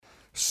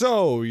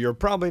So, you're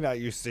probably not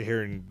used to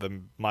hearing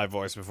my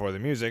voice before the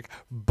music,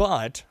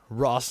 but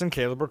Ross and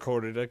Caleb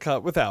recorded a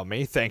cut without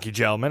me. Thank you,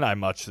 gentlemen. I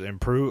much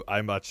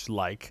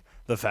like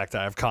the fact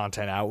that I have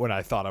content out when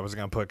I thought I was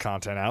going to put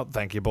content out.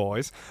 Thank you,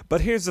 boys.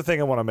 But here's the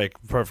thing I want to make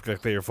perfectly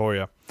clear for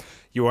you.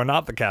 You are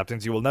not the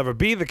captains. You will never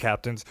be the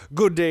captains.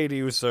 Good day to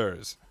you,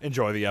 sirs.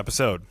 Enjoy the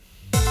episode.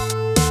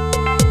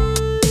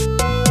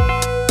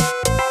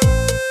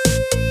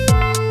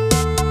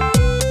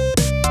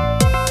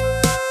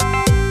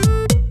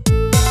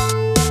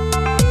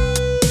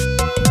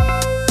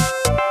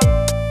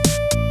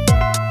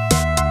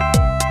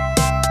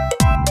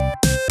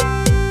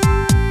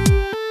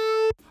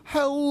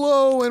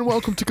 Hello and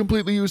welcome to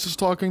Completely Useless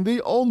Talking,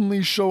 the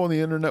only show on the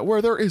internet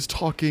where there is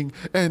talking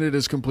and it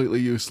is completely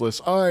useless.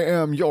 I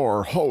am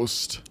your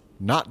host,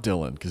 not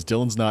Dylan, because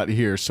Dylan's not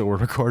here, so we're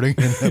recording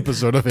an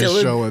episode of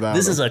his show without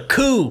This him. is a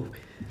coup.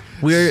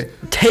 We're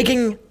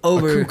taking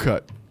over. A coup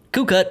cut.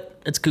 Coup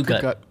cut. It's coup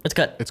cut. It's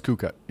cut. It's coup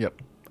cut. Yep.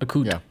 A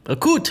coot. Yeah. A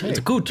coot. Hey, It's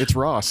a coot. It's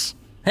Ross.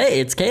 Hey,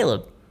 it's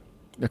Caleb.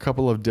 A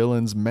couple of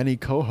Dylan's many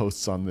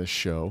co-hosts on this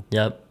show.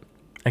 Yep.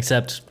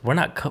 Except we're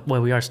not.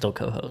 Well, we are still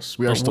co-hosts.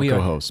 We are but still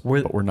co-hosts,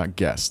 but we're not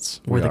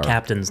guests. We're the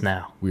captains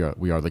now, We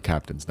are the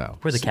captains now.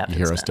 We're the So captains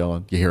You hear us, now.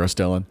 Dylan? You hear us,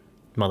 Dylan?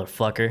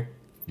 motherfucker.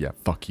 Yeah,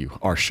 fuck you.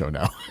 Our show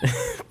now.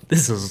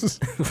 This is.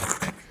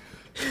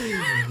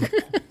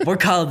 We're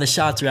calling the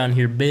shots around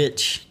here,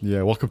 bitch.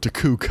 Yeah, welcome to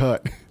Coup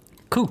Cut.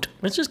 Coot.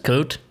 It's just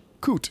coot.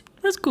 Coot.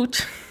 It's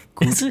coot.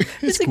 It's a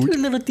coot. cute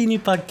little teeny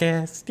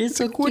podcast. It's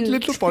so Good cute.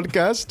 little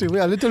podcast. We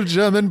are little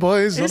German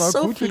boys on It's our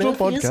so good little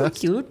fluffy. It's so podcast.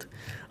 cute.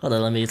 Hold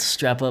on, let me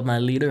strap up my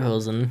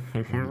lederhosen.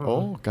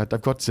 Oh, God,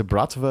 I've got the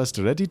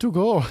bratwurst ready to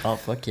go. Oh,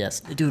 fuck yes.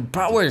 Dude,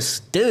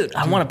 bratwurst. Dude,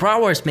 I want a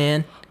bratwurst,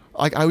 man.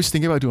 Like, I was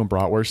thinking about doing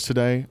bratwurst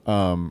today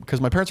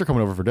because my parents are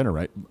coming over for dinner,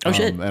 right? Oh,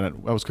 shit. And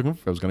I was going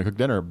to cook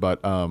dinner,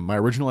 but my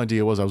original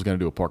idea was I was going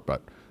to do a pork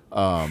butt.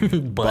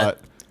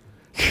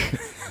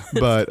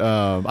 But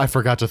I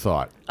forgot to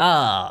thaw it.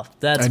 Ah,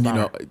 that's And,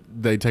 bummer.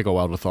 they take a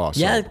while to thaw, so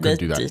Yeah, couldn't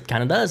do that. it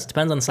kind of does.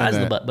 Depends on the size of the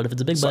then- butt, but if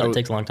it's a big butt, so- it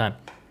takes a long time.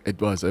 It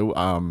was. I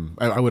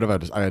would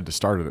have I had to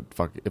start it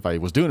at if I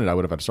was doing it, I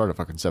would have had to start at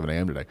fucking 7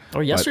 a.m. today.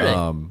 Or yesterday.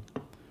 But,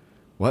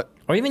 what?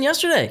 Or even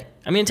yesterday.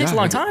 I mean, it takes Yeah, a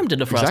long time to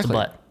defrost exactly. a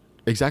butt.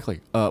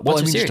 Exactly. Well,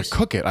 What's I mean, your just to series?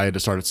 cook it, I had to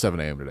start at 7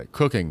 a.m. today.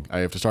 Cooking, I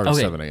have to start at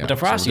Okay, 7 a.m. but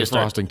defrosting you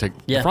start-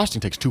 defrosting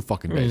takes 2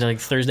 fucking I mean, days. like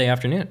Thursday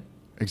afternoon.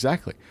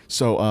 Exactly.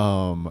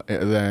 So,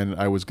 then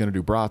I was gonna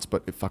do brats,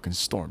 but it fucking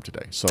stormed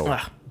today. So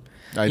Ah.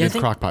 I Yeah, did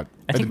crock pot.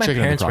 I think did my chicken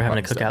in the parents were crock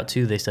having a pot cookout instead.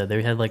 too. They said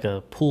they had like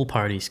a pool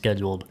party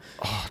scheduled,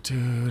 Oh, dude,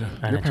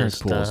 and your it parents'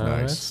 just pool is it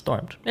nice.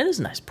 stormed. It is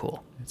a nice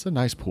pool. It's a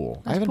nice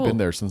pool. I Nice haven't pool. been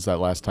there since that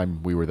last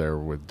time we were there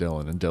with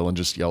Dylan, and Dylan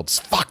just yelled,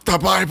 "Fuck the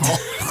Bible!"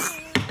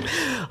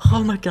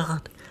 Oh my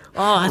god.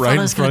 Oh, I thought right I in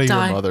was front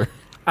gonna of your die. mother.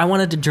 I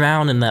wanted to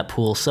drown in that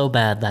pool so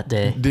bad that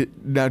day.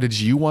 Did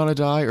you want to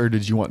die, or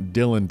did you want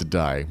Dylan to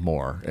die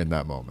more in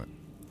that moment?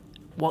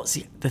 Well,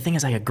 see, the thing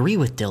is, I agree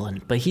with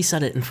Dylan, but he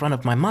said it in front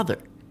of my mother,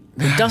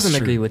 who doesn't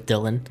true. agree with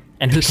Dylan,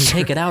 and who can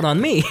take it out on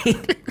me.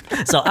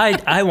 So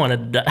I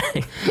wanted to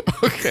die.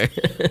 Okay.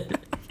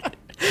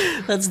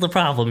 That's the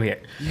problem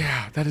here.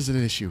 Yeah, that is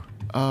an issue.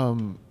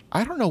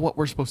 I don't know what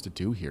we're supposed to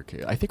do here,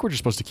 Kate. I think we're just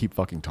supposed to keep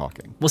fucking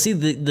talking. Well, see,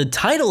 the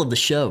title of the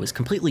show is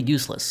completely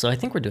useless, so I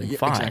think we're doing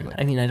fine. exactly.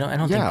 I mean, I don't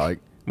Yeah, think like-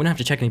 we don't have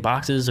to check any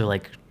boxes or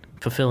like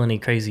fulfill any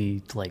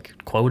crazy like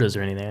quotas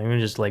or anything. We're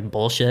just like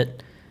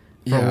bullshit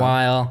for Yeah. a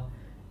while.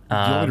 Do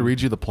you want me to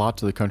read you the plot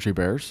to the Country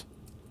Bears?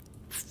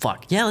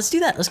 Fuck yeah, let's do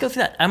that. Let's go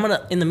through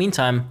that. In the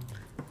meantime,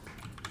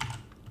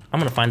 I'm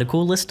gonna find a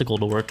cool listicle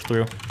to work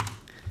through.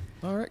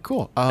 All right,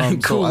 cool.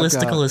 Cool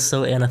listicle is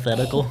so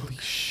antithetical. Holy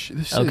shit,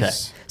 this Okay,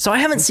 is... so I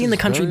haven't this seen the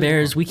is Country very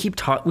Bears. We've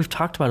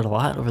talked about it a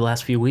lot over the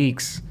last few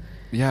weeks.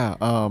 Yeah,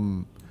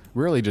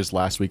 really just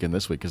last week and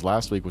this week, because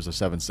last week was the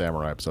Seven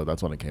Samurai episode.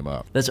 That's when it came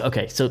up. That's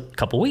okay. So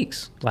couple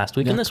weeks, last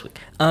week Yeah. and this week.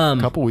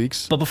 Couple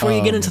weeks. But before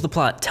you get into the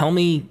plot, tell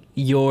me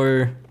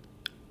your,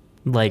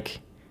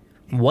 like,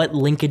 what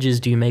linkages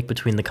do you make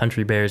between the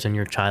Country Bears and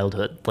your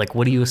childhood? Like,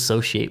 what do you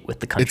associate with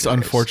the Country It's Bears?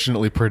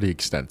 unfortunately pretty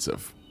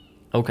extensive.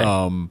 Okay.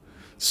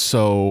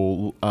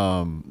 So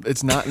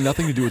it's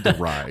nothing to do with the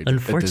ride at Disney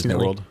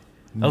Unfortunately. World.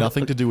 Oh,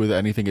 Nothing to do with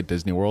anything at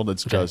Disney World.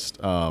 It's Okay. just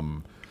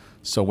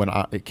so when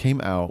it came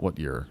out, what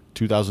year?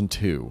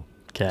 2002.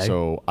 Okay.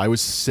 So I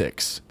was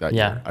 6 that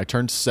Yeah. year. I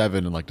turned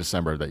 7 in like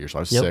December of that year. So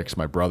I was Yep. 6.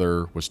 My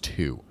brother was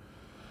 2.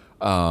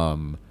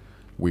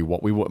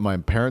 My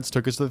parents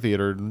took us to the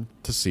theater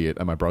to see it,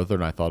 and my brother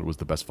and I thought it was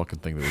the best fucking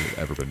thing that had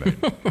ever been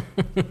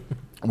made.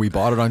 We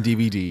bought it on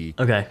DVD.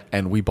 Okay.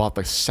 And we bought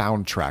the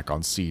soundtrack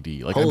on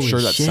CD. Like, I'm Holy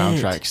sure that shit.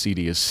 soundtrack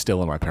CD is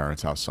still in my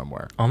parents' house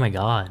somewhere. Oh my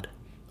god.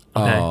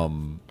 Okay.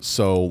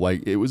 So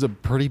like it was a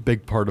pretty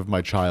big part of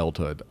my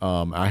childhood.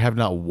 I have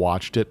not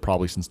watched it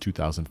probably since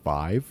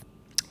 2005.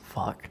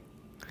 Fuck.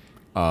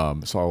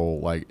 So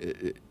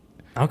like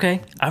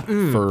Okay.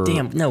 for,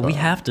 Damn. No, we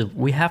have to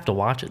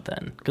watch it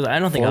then, because I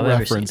don't think for I've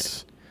ever seen it.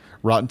 reference,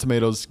 Rotten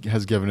Tomatoes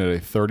has given it a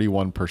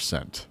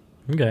 31%.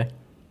 Okay.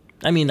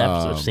 I mean,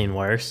 I've seen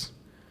worse.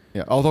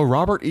 Yeah. Although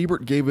Robert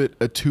Ebert gave it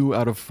a 2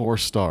 out of 4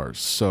 stars.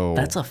 So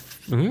That's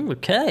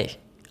okay.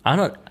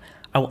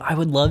 I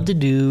would love to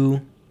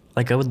do,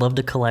 like, I would love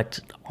to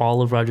collect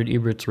all of Roger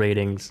Ebert's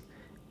ratings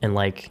and,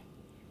 like,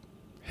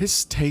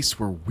 his tastes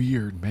were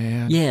weird,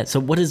 man. yeah. So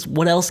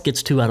what else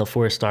gets 2 out of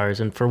 4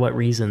 stars, and for what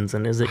reasons,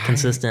 and is it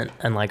consistent,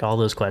 and like all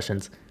those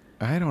questions.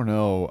 I don't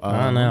know.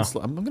 I don't know.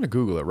 I'm going to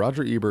Google it.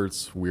 Roger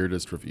Ebert's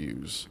weirdest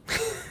reviews.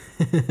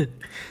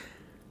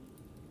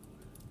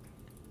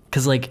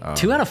 Because, like,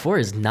 2 out of 4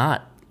 is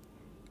not.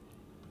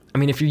 I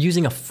mean, if you're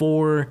using a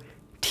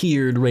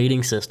 4-tiered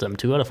rating system,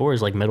 2 out of 4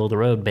 is like middle of the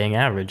road, bang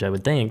average, I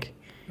would think.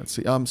 Let's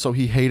see. So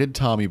he hated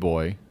Tommy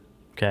Boy.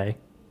 Okay.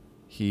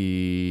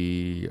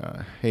 He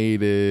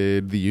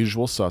hated The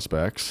Usual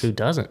Suspects. Who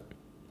doesn't?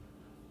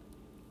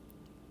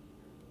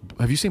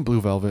 Have you seen Blue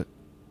Velvet?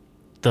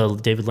 The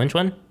David Lynch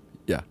one?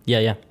 Yeah.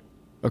 Yeah.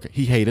 Okay.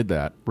 He hated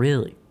that.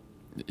 Really?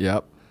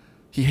 Yep.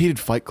 He hated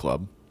Fight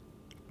Club.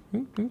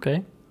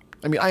 Okay.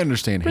 I mean, I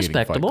understand hating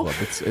Fight Respectable. Club.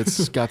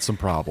 It's got some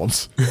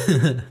problems.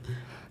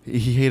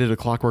 He hated A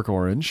Clockwork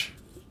Orange.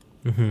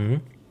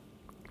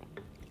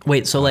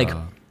 Wait, so, like,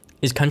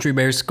 is Country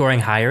Bears scoring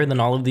higher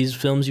than all of these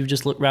films you've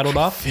just rattled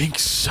I off? think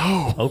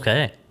so.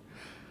 Okay.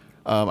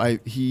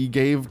 He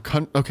gave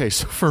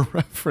so for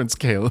reference,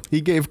 Caleb,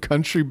 he gave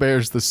Country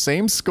Bears the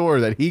same score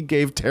that he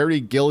gave Terry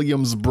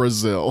Gilliam's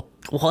Brazil.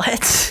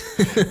 What?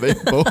 They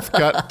both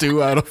got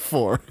 2 out of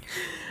 4.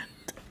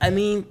 I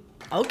mean,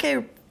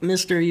 okay,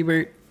 Mr.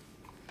 Ebert.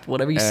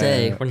 Whatever you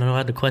say, we're not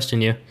allowed to question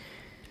you.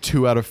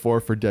 2 out of 4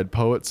 for Dead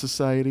Poets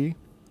Society.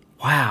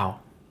 Wow.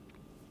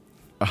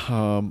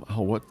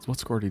 What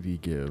score did he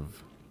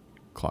give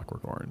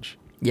Clockwork Orange?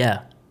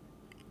 Yeah.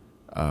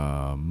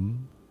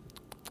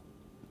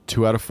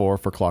 2 out of 4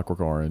 for Clockwork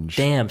Orange.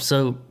 Damn.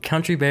 So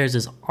Country Bears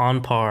is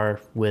on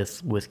par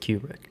with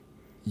Kubrick.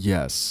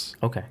 Yes.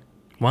 Okay.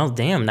 Well,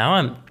 damn.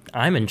 Now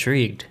I'm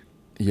intrigued.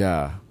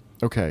 Yeah.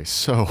 Okay.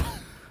 So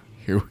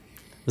here.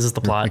 This is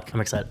the plot.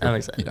 I'm excited.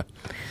 Yeah.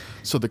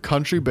 So the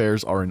Country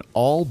Bears are an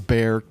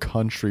all-bear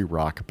country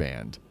rock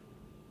band.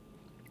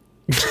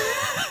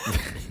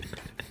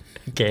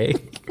 Okay.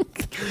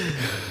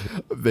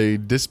 They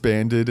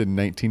disbanded in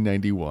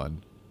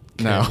 1991.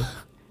 Now,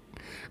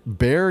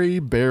 Barry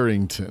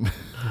Barrington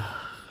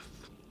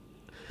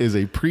is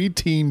a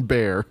preteen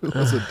bear who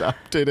was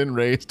adopted and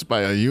raised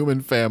by a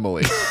human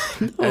family.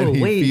 And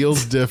he wait.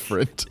 feels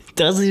different.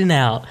 Does he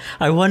now?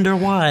 I wonder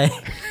why.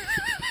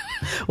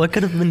 What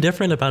could have been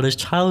different about his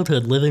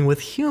childhood living with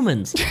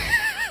humans?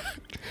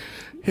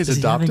 His Is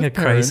he having a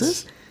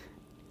crisis?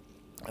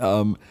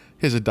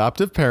 His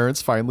adoptive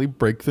parents finally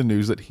break the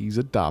news that he's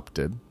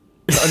adopted.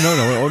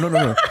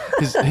 No.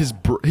 His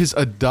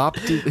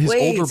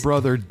Wait. older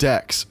brother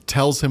Dex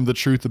tells him the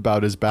truth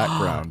about his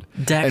background.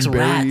 Dex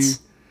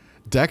rats.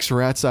 Dex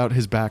rats out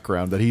his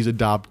background that he's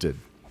adopted.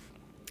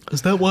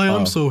 Is that why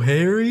I'm so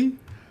hairy?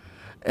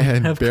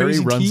 And Have Barry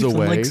crazy runs teeth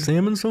away. and like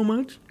salmon so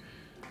much?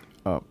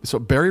 So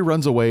Barry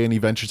runs away and he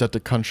ventures out to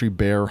Country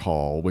Bear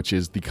Hall, which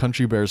is the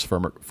Country Bears'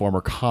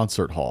 former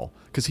concert hall,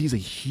 because he's a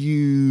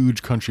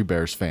huge Country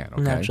Bears fan.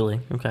 Okay? Naturally.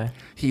 Okay.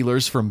 He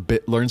learns from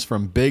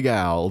Big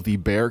Al, the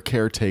bear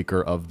caretaker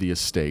of the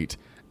estate,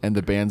 and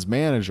the band's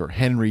manager,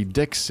 Henry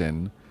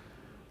Dixon,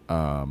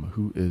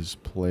 who is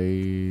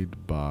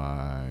played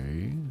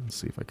by... Let's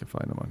see if I can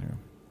find him on here.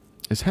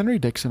 Is Henry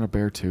Dixon a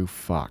bear too?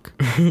 Fuck.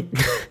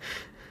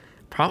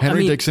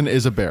 Henry Dixon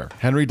is a bear.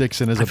 Henry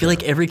Dixon is a bear. I feel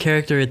like every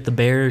character at the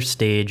bear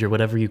stage or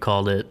whatever you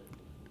called it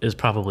is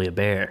probably a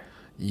bear.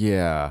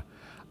 Yeah.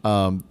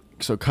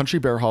 So Country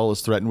Bear Hall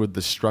is threatened with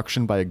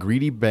destruction by a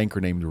greedy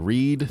banker named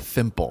Reed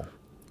Thimple,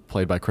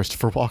 played by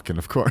Christopher Walken,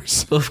 of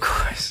course. Of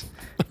course.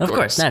 Of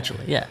course,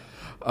 naturally, yeah.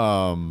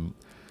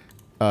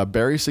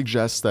 Barry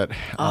suggests that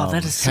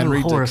That is so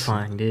Henry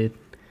horrifying, dude.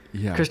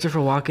 Yeah. Christopher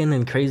Walken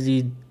and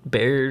crazy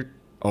bear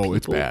Oh,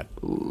 it's people. bad.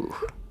 Ooh.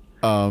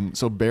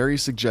 So Barry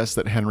suggests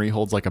that Henry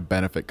holds like a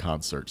benefit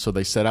concert. So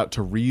they set out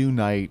to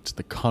reunite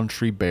the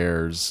Country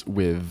Bears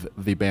with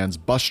the band's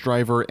bus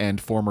driver and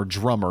former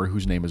drummer,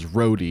 whose name is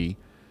Rhodey.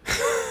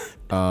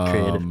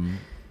 Creative.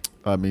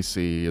 Let me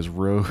see. Is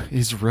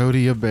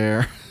Rhodey a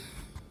bear?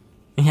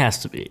 He has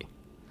to be.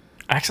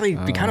 Actually,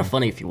 it'd be kind of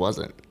funny if he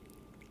wasn't.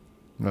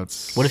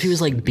 That's What if he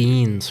was like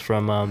Beans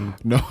from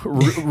no.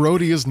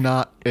 Rhodey is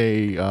not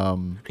a.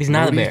 He's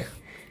not a Rhodey- bear.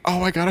 Oh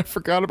my god, I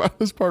forgot about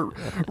this part.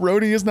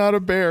 Rhodey is not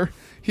a bear.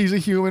 He's a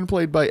human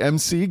played by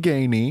MC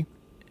Gainey.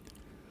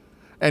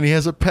 And he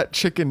has a pet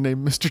chicken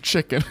named Mr.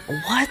 Chicken.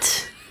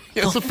 What? He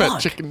has The a pet fuck?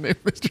 chicken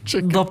named Mr.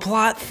 Chicken. The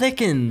plot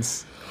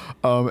thickens.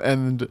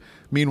 And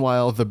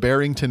meanwhile, the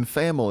Barrington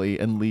family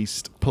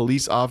enlist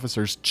police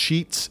officers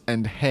Cheats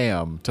and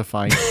Ham to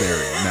find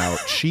Barry. Now,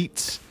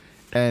 Cheats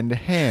and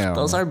Ham.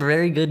 Those are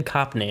very good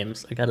cop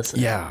names, I gotta say.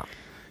 Yeah.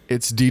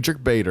 It's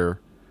Diedrich Bader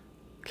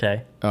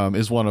Okay.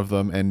 is one of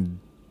them, and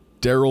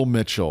Daryl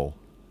Mitchell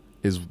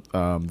is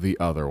the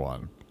other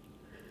one.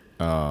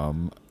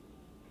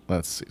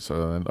 Let's see.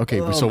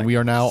 So we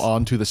are now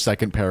on to the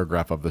second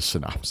paragraph of the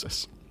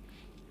synopsis.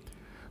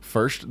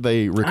 First,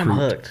 they I'm recruit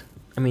hooked.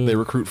 I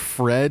mean,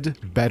 Fred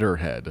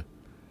Betterhead,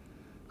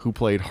 who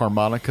played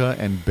harmonica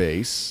and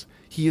bass.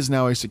 He is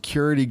now a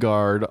security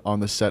guard on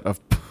the set of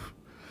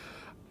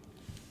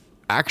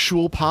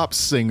actual pop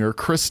singer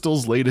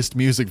Crystal's latest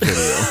music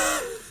video.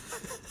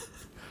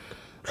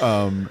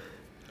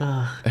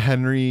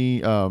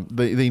 Henry,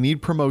 they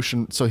need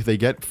promotion, so they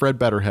get Fred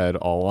Betterhead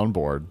all on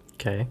board.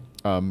 Okay.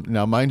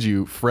 Now, mind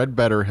you, Fred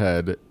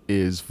Betterhead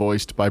is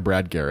voiced by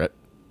Brad Garrett.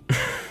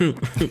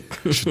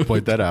 Should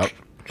point that out.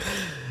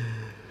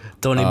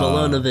 Tony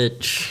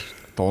Bolonovich.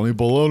 Tony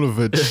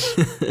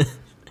Bolonovich.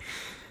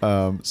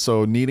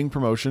 So, needing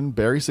promotion,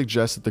 Barry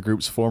suggests that the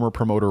group's former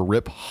promoter,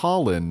 Rip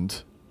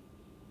Holland,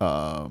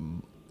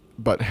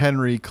 but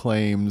Henry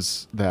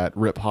claims that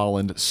Rip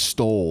Holland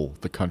stole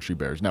the Country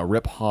Bears. Now,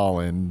 Rip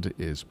Holland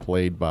is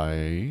played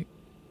by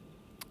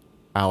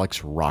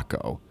Alex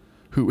Rocco,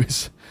 who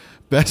is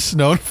best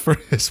known for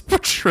his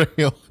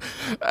portrayal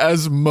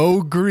as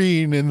Mo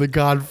Green in The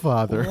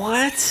Godfather.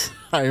 What?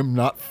 I am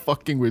not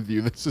fucking with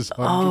you. This is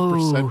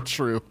 100%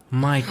 true.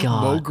 My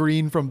God. Mo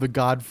Green from The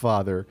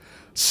Godfather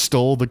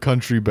stole the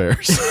Country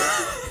Bears.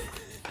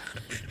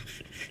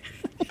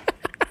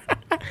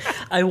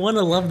 I want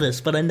to love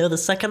this, but I know the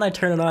second I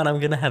turn it on, I'm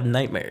going to have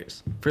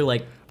nightmares for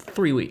like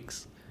 3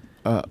 weeks.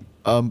 But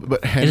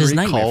Henry It is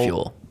nightmare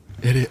fuel.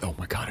 It is. Oh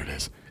my God, it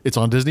is. It's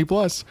on Disney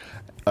Plus.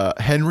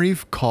 Henry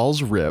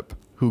calls Rip,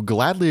 who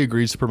gladly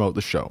agrees to promote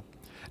the show.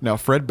 Now,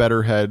 Fred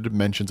Betterhead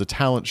mentions a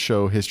talent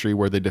show history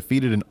where they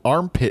defeated an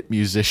armpit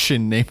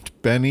musician named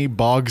Benny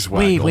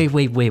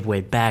Bogswaggle.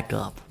 Wait. Back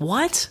up.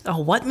 What? A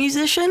what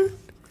musician?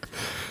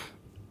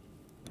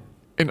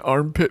 An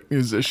armpit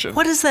musician.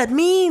 What does that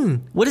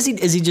mean? What is he?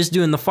 Is he just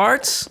doing the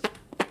farts?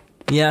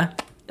 Yeah.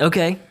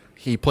 Okay.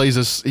 He plays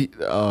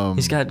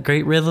He's got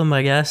great rhythm,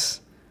 I guess,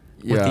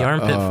 with the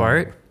armpit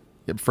fart.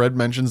 Fred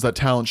mentions that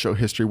talent show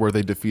history where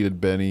they defeated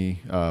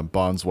Benny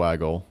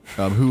Bondswaggle,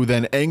 who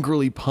then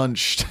angrily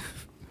punched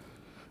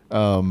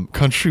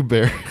Country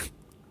Bear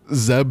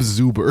Zeb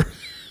Zuber.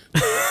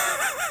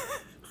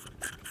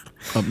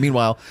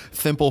 Meanwhile,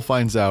 Thimble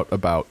finds out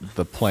about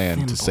the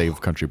plan to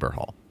save Country Bear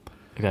Hall.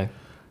 Okay.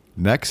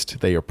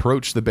 Next, they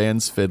approach the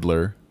band's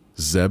fiddler,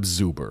 Zeb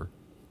Zuber,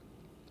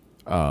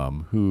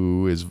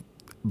 who is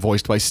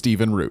voiced by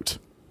Stephen Root.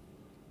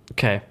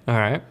 Okay. All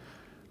right.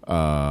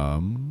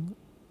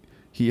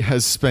 He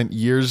has spent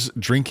years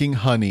drinking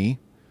honey.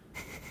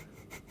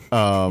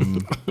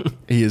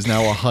 He is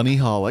now a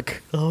honeyholic.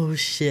 Oh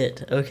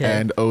shit. Okay.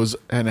 And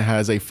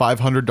has a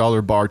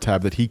 $500 bar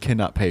tab that he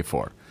cannot pay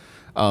for.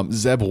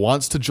 Zeb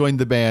wants to join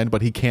the band,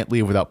 but he can't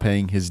leave without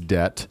paying his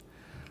debt.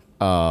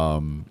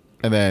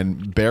 And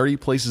then Barry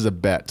places a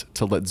bet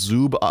to let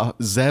Zeb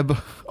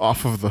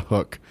off of the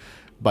hook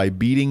by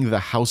beating the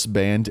house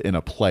band in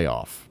a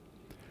playoff.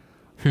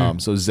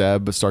 So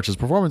Zeb starts his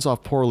performance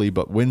off poorly,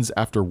 but wins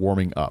after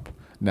warming up.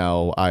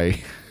 Now,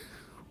 I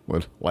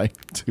would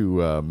like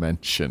to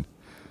mention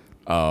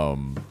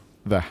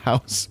the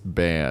house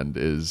band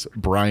is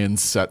Brian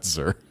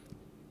Setzer.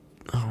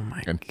 Oh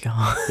my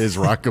God. His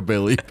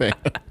rockabilly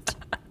band.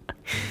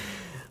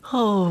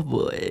 Oh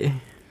boy.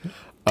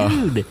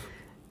 Dude.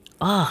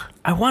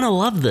 I want to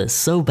love this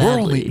so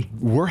badly.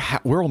 We're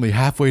only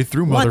halfway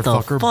through, what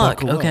motherfucker. The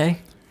fuck? Buckle up. Okay.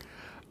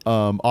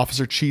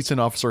 Officer Cheats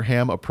and Officer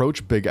Ham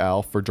approach Big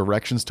Al for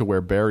directions to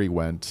where Barry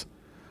went.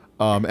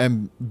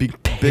 And Big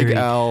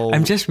Al.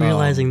 I'm just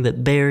realizing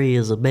that Barry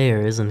is a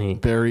bear, isn't he?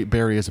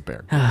 Barry is a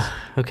bear.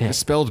 Okay. It's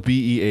spelled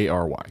Beary.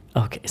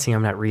 Okay. See,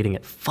 I'm not reading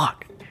it.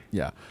 Fuck.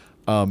 Yeah.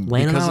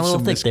 Laying on a little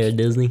thick there,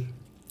 Disney.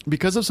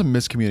 Because of some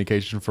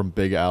miscommunication from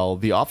Big Al,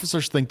 the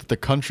officers think that the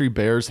Country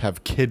Bears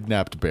have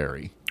kidnapped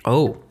Barry.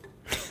 Oh.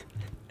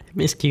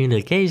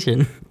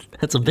 Miscommunication.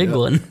 That's a big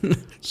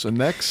one. So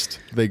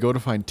next, they go to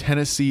find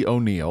Tennessee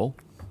O'Neill,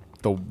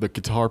 the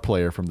guitar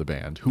player from the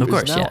band, who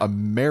is now a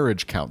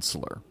marriage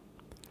counselor.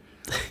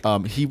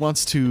 He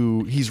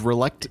was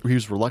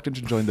reluctant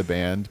to join the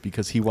band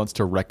because he wants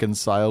to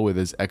reconcile with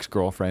his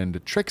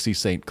ex-girlfriend Trixie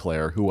St.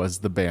 Clair, who was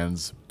the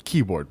band's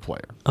keyboard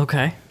player.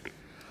 Okay.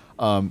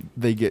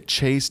 They get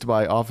chased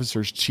by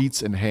officers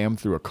Cheats and Ham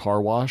through a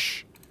car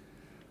wash.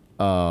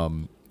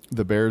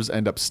 The Bears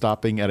end up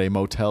stopping at a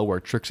motel where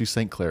Trixie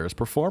St. Clair is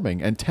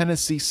performing, and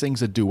Tennessee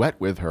sings a duet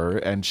with her,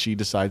 and she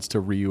decides to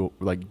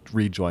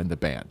rejoin the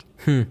band.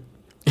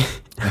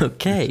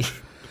 Okay.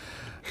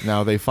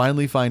 Now they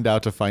finally find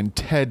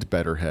Ted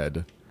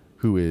Betterhead,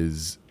 who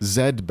is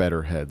Zed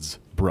Betterhead's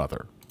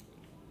brother.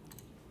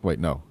 Wait,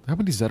 no. How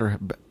many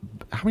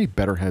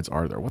Betterheads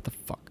are there? What the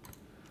fuck?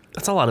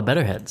 That's a lot of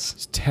Betterheads.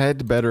 It's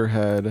Ted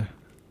Betterhead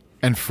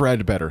and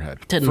Fred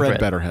Betterhead. Fred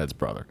Betterhead's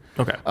brother.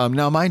 Okay.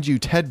 Now, mind you,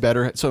 Ted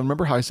Betterhead. So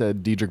remember how I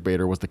said Diedrich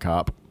Bader was the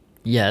cop?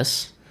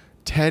 Yes.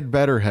 Ted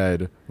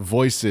Betterhead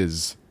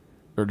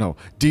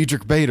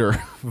Diedrich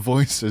Bader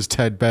voices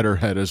Ted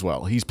Betterhead as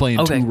well. He's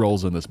playing two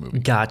roles in this movie.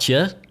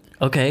 Gotcha.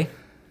 Okay.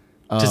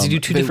 Does he do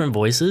two different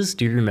voices?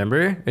 Do you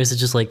remember? Or is it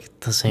just like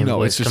the same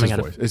voice coming out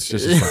of... It's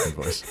just his fucking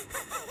voice.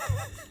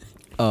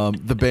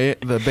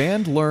 The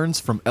band learns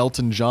from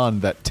Elton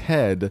John that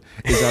Ted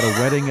is at a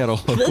wedding at a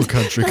local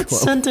country club. That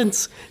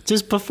sentence,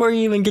 just before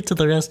you even get to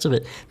the rest of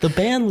it. The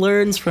band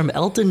learns from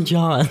Elton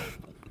John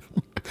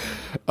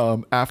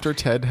After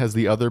Ted has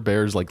the other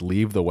bears like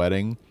leave the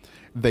wedding,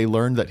 they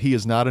learn that he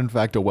is not in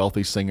fact a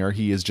wealthy singer.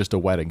 He is just a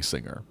wedding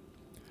singer.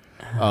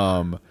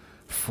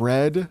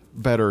 Fred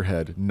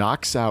Betterhead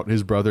knocks out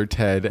his brother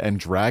Ted and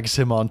drags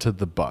him onto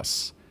the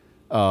bus.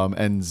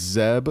 And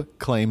Zeb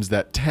claims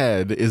that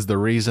Ted is the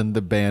reason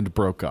the band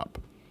broke up.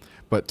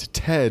 But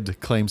Ted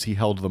claims he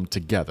held them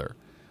together.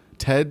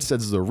 Ted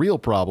says the real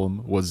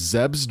problem was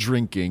Zeb's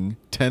drinking,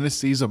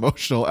 Tennessee's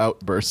emotional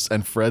outbursts,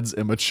 and Fred's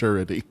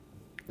immaturity.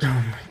 Oh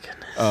my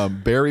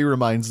goodness. Barry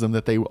reminds them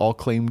that they all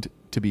claimed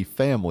to be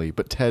family,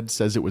 but Ted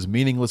says it was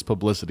meaningless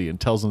publicity and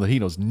tells them that he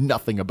knows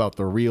nothing about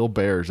the real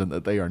bears and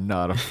that they are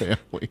not a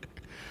family.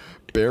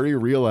 Barry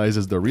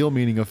realizes the real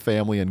meaning of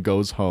family and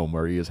goes home,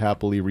 where he is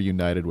happily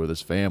reunited with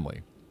his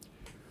family.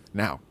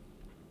 Now,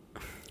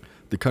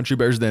 the Country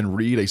Bears then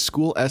read a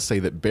school essay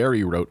that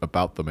Barry wrote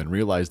about them and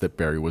realize that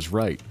Barry was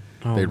right.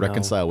 They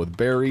reconcile with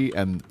Barry,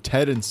 and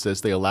Ted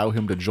insists they allow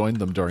him to join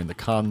them during the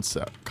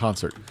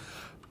concert.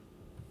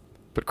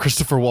 But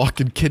Christopher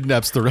Walken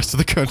kidnaps the rest of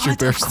the Country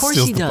Bears and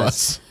steals the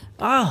bus.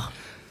 Oh,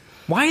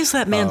 why is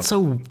that man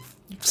so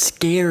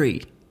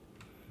scary?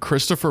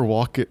 Christopher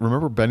Walken,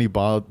 remember Benny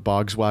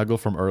Bogswaggle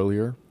from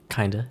earlier?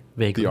 Kinda,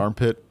 vaguely. The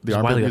armpit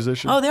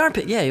musician? Oh, the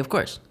armpit, yeah, of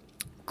course.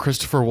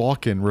 Christopher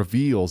Walken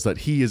reveals that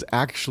he is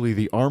actually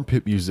the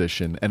armpit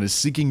musician and is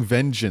seeking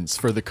vengeance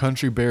for the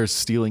Country Bears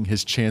stealing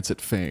his chance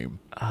at fame.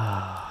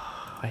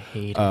 I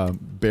hate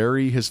it.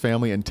 Barry, his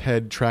family, and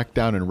Ted track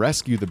down and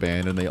rescue the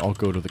band, and they all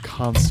go to the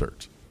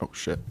concert. Oh,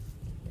 shit.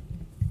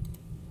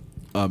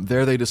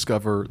 There they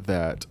discover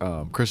that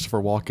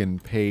Christopher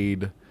Walken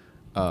paid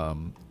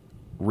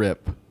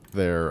Rip,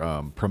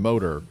 their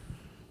promoter,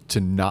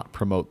 to not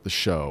promote the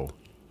show.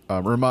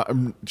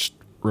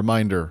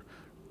 Reminder,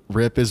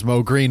 Rip is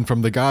Mo Green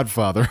from The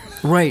Godfather.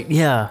 Right,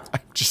 yeah. I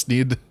just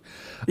need...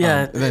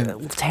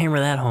 let's hammer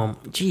that home.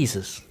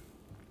 Jesus.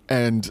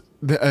 And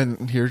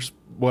here's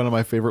one of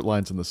my favorite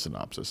lines in the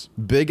synopsis.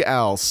 Big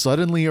Al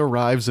suddenly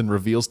arrives and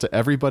reveals to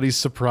everybody's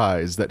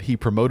surprise that he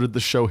promoted the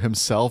show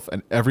himself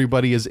and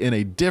everybody is in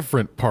a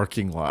different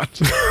parking lot.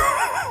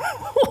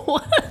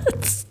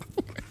 What?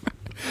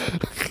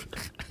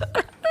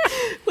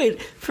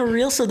 Wait, for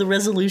real? So the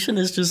resolution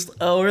is just,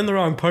 we're in the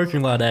wrong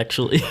parking lot,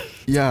 actually.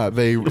 Yeah,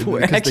 they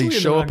actually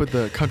show up at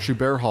the Country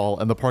Bear Hall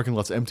and the parking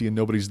lot's empty and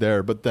nobody's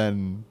there. But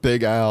then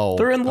Big Al,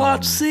 They're in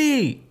lot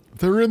C.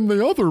 They're in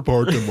the other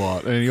parking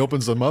lot, and he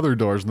opens some other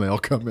doors and they all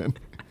come in.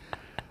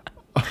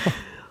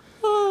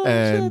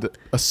 And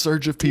a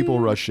surge of people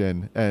rush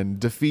in, and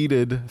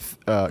defeated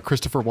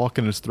Christopher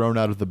Walken is thrown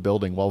out of the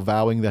building while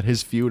vowing that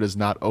his feud is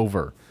not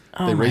over.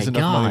 They raise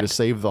enough money to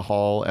save the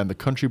hall, and the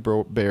Country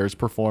Bears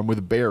perform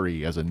with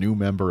Barry as a new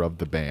member of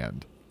the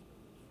band.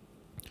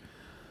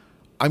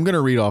 I'm going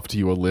to read off to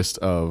you a list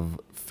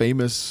of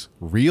famous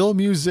real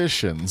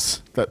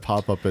musicians that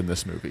pop up in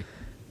this movie.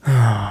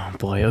 Oh,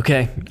 boy.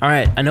 Okay. All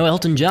right. I know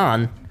Elton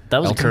John.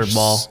 That was a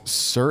curveball.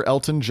 Sir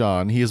Elton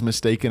John. He is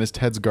mistaken as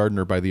Ted's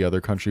gardener by the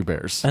other Country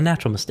Bears. A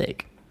natural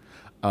mistake.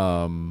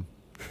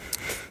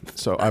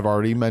 So I've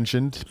already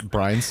mentioned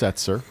Brian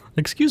Setzer.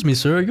 Excuse me,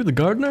 sir. Are you the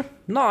gardener?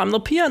 No, I'm the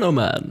piano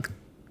man.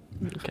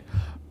 Okay.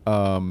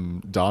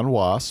 Don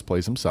Was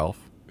plays himself.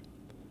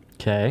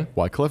 Okay.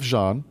 Wyclef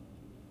Jean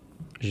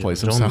plays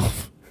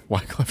himself.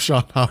 Wyclef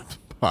Jean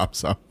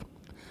pops up.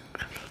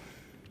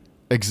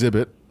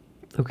 Exhibit.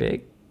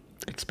 Okay.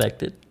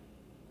 Expected.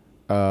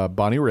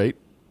 Bonnie Raitt.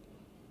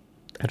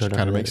 I don't know.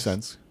 Kind of makes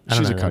sense.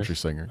 She's a country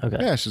singer. Okay.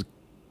 Yeah, she's a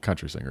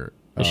country singer.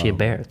 Is she a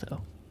bear,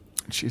 though?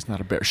 She's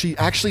not a bear. She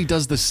actually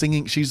does the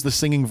singing. She's the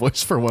singing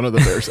voice for one of the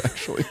bears,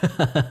 actually.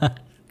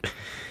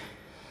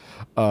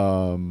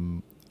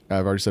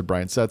 I've already said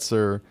Brian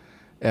Setzer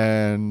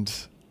and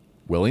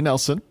Willie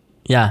Nelson.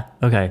 Yeah.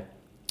 Okay.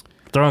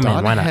 Throw him in.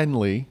 Why not? Don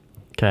Henley.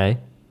 Okay.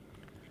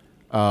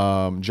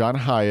 John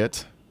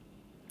Hyatt.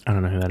 I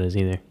don't know who that is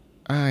either.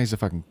 He's a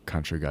fucking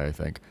country guy, I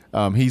think.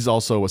 He's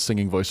also a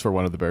singing voice for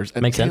one of the bears.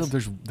 And Makes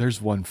sense.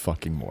 There's one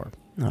fucking more.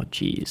 Oh,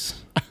 jeez.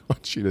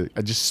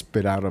 I just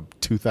spit out a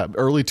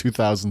early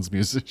 2000s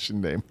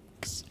musician name.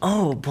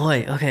 Oh,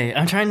 boy. Okay.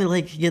 I'm trying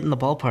to, get in the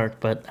ballpark,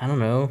 but I don't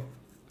know.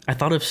 I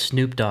thought of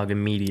Snoop Dogg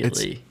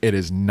immediately. It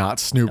is not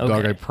Snoop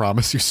Dogg, I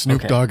promise you.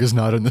 Snoop Dogg is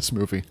not in this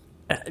movie.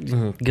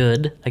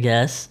 Good, I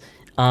guess.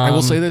 I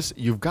will say this.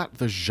 You've got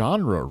the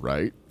genre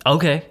right.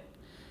 Okay.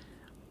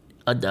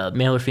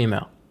 Male or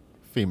female?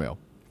 Female.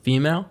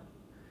 Female?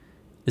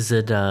 Is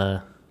it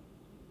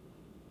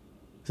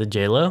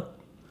J-Lo?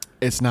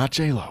 It's not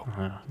J-Lo.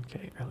 Oh,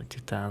 okay, early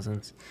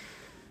 2000s.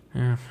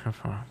 Yeah,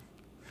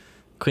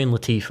 Queen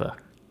Latifah.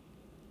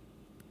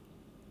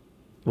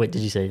 Wait,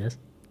 did you say yes?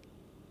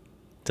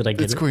 Did I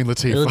get it? It's Queen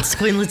Latifah. It's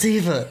Queen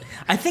Latifah.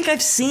 I think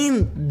I've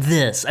seen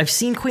this. I've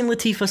seen Queen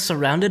Latifah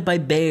surrounded by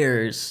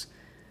bears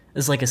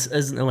as like a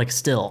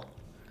still.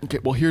 Okay,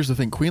 well, here's the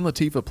thing. Queen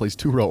Latifah plays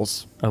two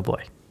roles. Oh,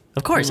 boy.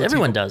 Of course,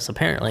 everyone does,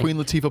 apparently. Queen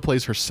Latifah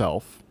plays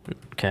herself.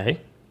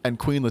 Okay. And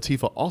Queen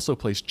Latifah also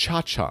plays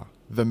Cha-Cha,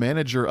 the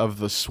manager of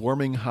the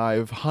Swarming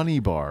Hive Honey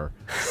Bar,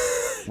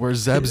 where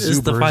Zeb Zuber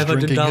is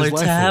drinking his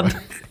life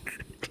away.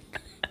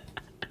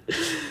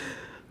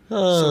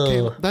 So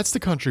Caleb, that's the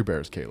Country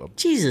Bears, Caleb.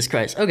 Jesus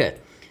Christ. Okay.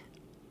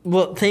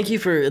 Well, thank you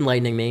for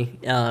enlightening me.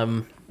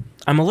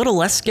 I'm a little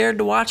less scared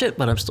to watch it,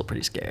 but I'm still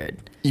pretty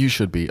scared. You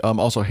should be.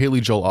 Also,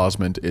 Haley Joel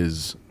Osment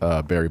is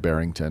Barry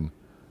Barrington,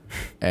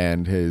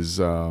 and his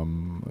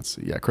let's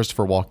see,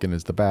 Christopher Walken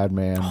is the bad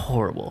man.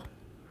 Horrible.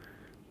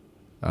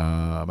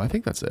 I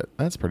think that's it.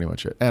 That's pretty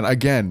much it. And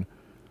again,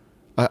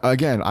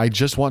 I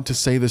just want to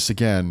say this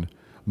again.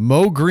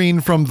 Mo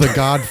Green from The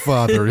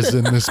Godfather is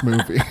in this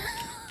movie.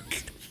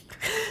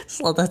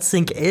 Just let that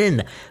sink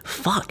in.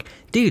 Fuck.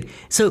 Dude,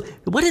 so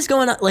what is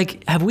going on?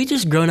 Like, have we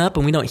just grown up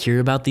and we don't hear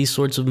about these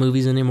sorts of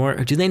movies anymore?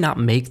 Or do they not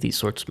make these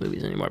sorts of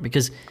movies anymore?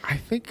 Because I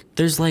think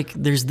there's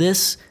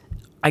this,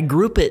 I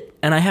group it,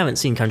 and I haven't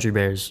seen Country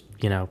Bears,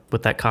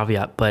 with that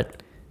caveat,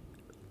 but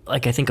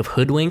like I think of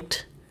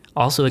Hoodwinked,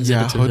 also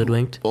exhibits in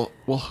Hoodwinked.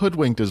 Well,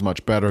 Hoodwinked is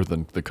much better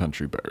than The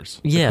Country Bears.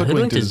 Yeah,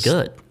 Hoodwinked is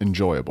good.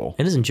 Enjoyable.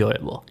 It is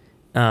enjoyable.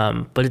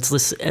 But it's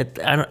this,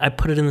 I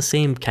put it in the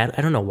same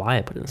I don't know why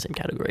I put it in the same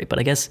category, but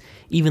I guess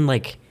even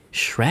like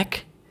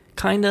Shrek,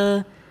 kind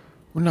of.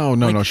 No.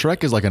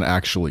 Shrek is like an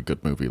actually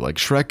good movie. Like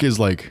Shrek is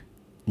like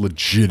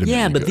legitimately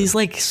Yeah, but good. these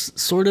like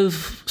sort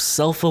of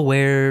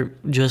self-aware,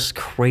 just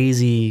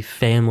crazy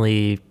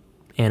family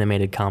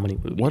animated comedy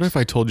movies. What if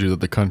I told you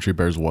that The Country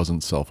Bears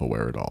wasn't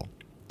self-aware at all?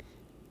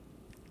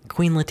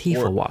 Queen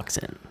Latifah walks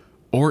in.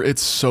 Or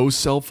it's so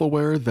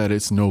self-aware that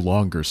it's no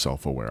longer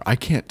self-aware. I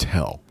can't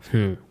tell.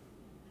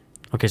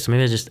 Okay, so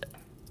maybe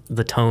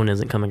the tone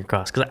isn't coming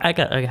across because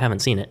I haven't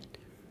seen it.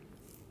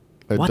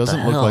 It What the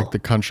doesn't look hell? like the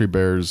Country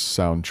Bears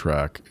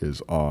soundtrack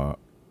is on.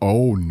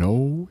 Oh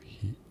no,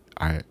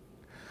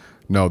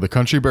 no, the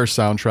Country Bears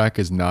soundtrack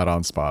is not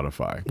on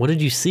Spotify. What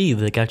did you see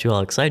that got you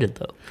all excited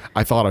though?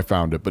 I thought I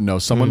found it, but no,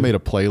 someone made a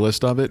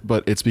playlist of it,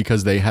 but it's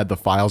because they had the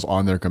files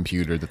on their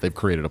computer that they've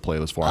created a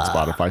playlist for on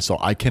Spotify, so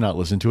I cannot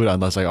listen to it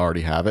unless I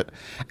already have it.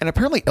 And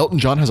apparently Elton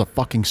John has a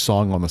fucking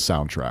song on the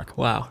soundtrack.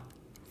 Wow.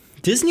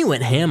 Disney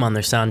went ham on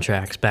their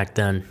soundtracks back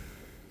then.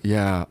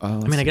 Yeah. I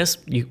mean, I guess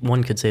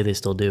one could say they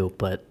still do,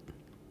 but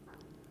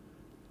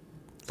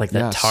like that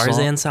Yeah,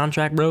 Tarzan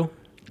soundtrack, bro.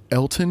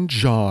 Elton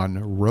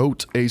John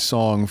wrote a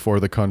song for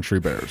the Country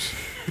Bears.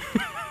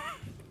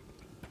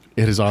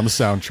 It is on the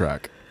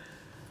soundtrack.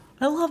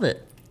 I love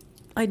it.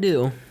 I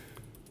do.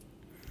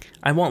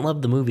 I won't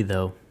love the movie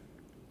though,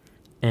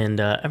 and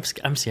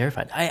I'm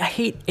terrified. I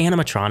hate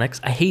animatronics.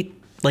 I hate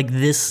like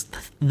this.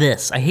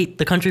 I hate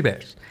the Country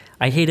Bears.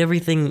 I hate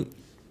everything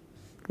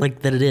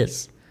like that it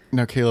is.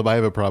 Now, Caleb, I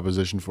have a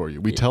proposition for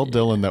you. We tell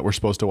Dylan that we're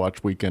supposed to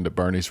watch Weekend at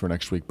Bernie's for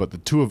next week, but the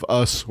two of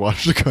us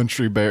watch the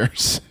Country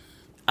Bears.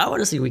 I want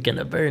to see Weekend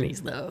at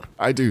Bernie's though.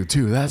 I do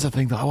too. That's the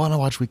thing, though. I want to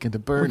watch Weekend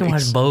at We Bernie's. can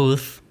watch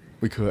both.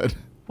 We could.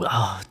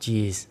 Oh,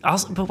 jeez.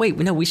 But wait,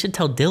 we should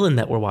tell Dylan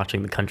that we're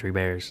watching the Country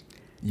Bears.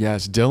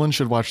 Yes, Dylan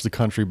should watch the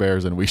Country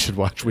Bears, and we should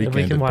watch Weekend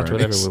We can at watch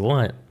whatever Bernie's. we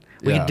want.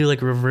 We Yeah. could do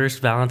like a reverse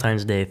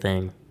Valentine's Day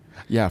thing.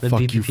 Yeah, The fuck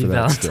BPP you for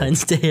that. still.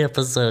 Valentine's Day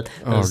episode.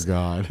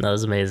 God. That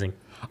was amazing.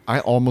 I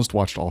almost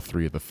watched all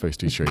three of the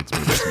 50 Shades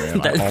movies,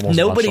 man. I almost watched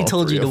Nobody all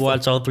told three you to of them.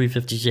 watch all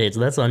 350 Shades.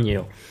 That's on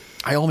you.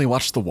 I only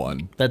watched the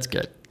one. That's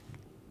good.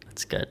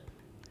 That's good.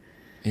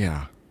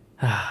 Yeah.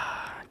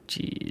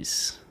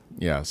 Jeez.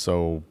 Yeah,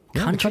 so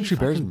yeah, the Country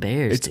fucking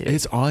Bears, it's dude.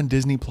 it's on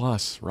Disney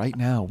Plus right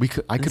now.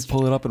 I could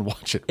pull it up and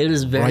watch it. It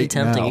is very right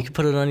tempting. now. You could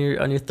put it on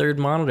your third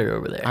monitor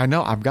over there. I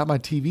know. I've got my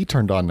TV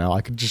turned on now.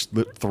 I could just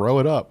throw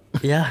it up.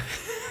 Yeah.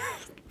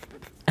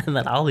 And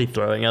then I'll be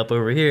throwing up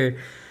over here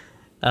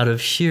out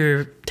of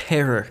sheer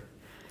terror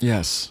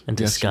Yes. and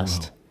Yes, you will.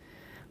 disgust.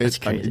 That's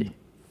crazy.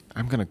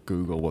 I'm gonna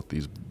Google what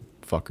these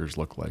fuckers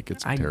look like.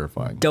 It's I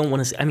terrifying. don't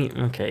want to see. I mean,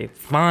 okay,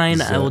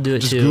 fine. I will do it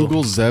just too.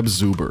 Google Zeb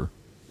Zuber.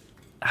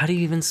 How do you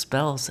even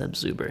spell Zeb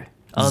Zuber?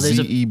 Oh, there's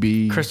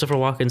Z-E-B. a Christopher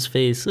Walken's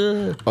face.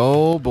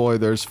 Oh boy,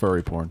 there's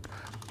furry porn.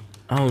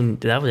 Oh,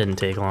 that didn't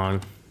take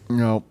long.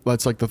 No,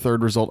 that's like the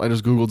third result. I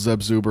just Googled Zeb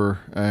Zuber,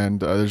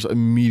 and there's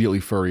immediately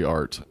furry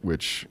art,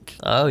 which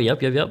Oh,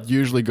 yep.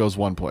 usually goes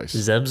one place.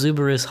 Zeb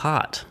Zuber is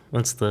hot.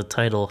 That's the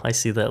title. I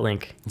see that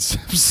link. Zeb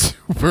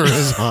Zuber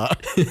is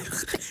hot.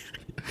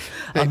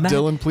 Hey, Ima-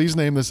 Dylan, please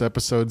name this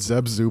episode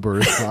Zeb Zuber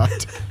is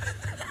hot.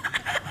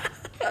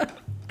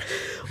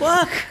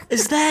 What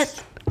is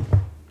that?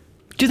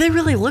 Do they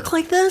really look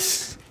like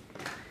this?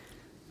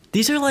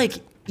 These are like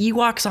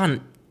Ewoks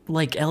on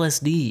like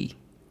LSD.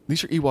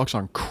 These are Ewoks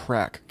on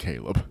crack,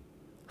 Caleb.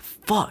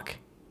 Fuck.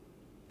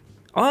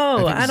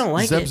 Oh, I don't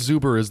like Zeb it.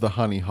 Zuber is the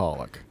honey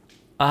holic.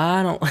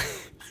 I don't.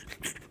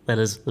 That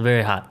is a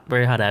very hot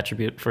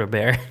attribute for a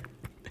bear.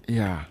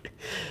 Yeah.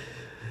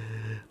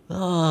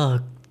 Oh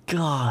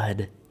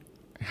God.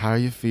 How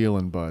you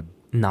feeling, bud?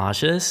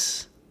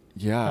 Nauseous.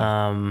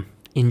 Yeah.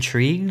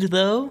 Intrigued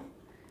though.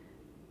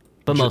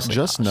 But mostly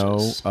just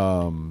nauseous.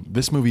 know,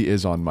 this movie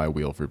is on my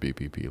wheel for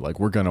BPP. Like,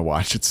 we're gonna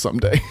watch it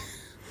someday.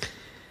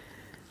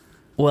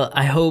 Well,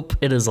 I hope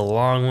it is a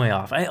long way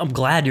off. I'm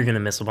glad you're gonna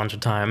miss a bunch of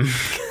time.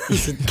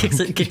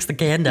 It kicks the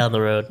can down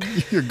the road.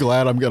 You're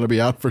glad I'm gonna be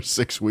out for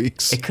 6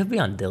 weeks. It could be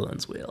on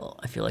Dylan's wheel.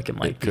 I feel like it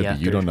might It could be. be.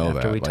 You don't know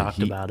after that. we Like, talked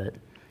he- about it.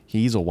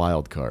 He's a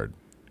wild card.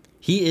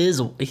 He is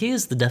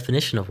the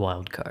definition of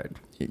wild card.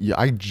 Yeah,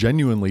 I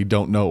genuinely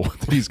don't know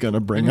what he's gonna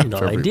bring up. No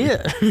for me.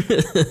 idea.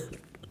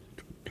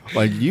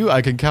 Like you,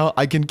 I can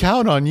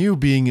count on you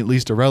being at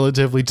least a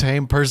relatively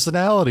tame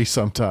personality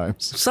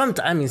sometimes.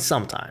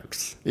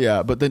 Sometimes.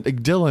 Yeah, but then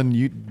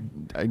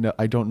Dylan,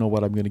 I don't know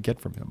what I'm gonna get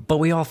from him. But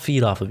we all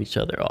feed off of each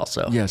other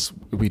also. Yes,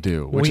 we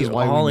do. Which We is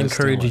why all we miss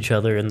encourage Dylan. each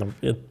other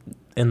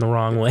in the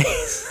wrong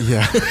ways.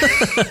 Yeah.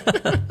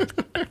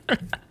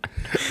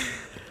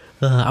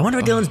 I wonder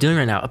what Dylan's doing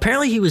right now.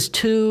 Apparently he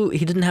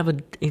didn't have a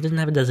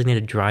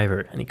designated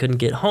driver and he couldn't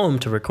get home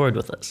to record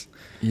with us.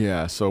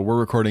 Yeah, so we're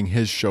recording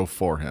his show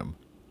for him.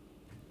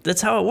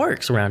 That's how it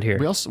works around here.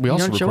 We also You don't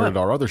show recorded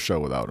up. our other show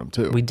without him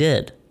too. We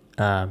did.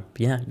 Yeah, if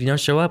you don't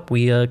show up,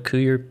 we coo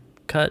your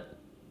cut.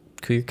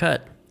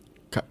 cut.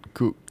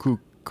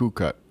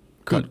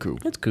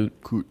 It's coot.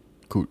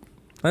 Coot.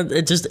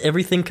 It just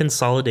everything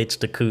consolidates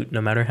to coot,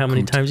 no matter how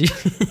many times you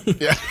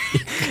Yeah.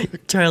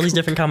 try all these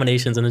different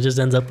combinations, and it just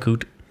ends up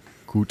coot.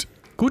 Coot.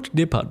 Coot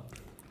leopard.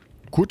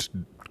 Coot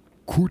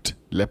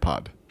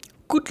leopard.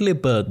 Coot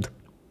leopard.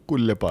 Coot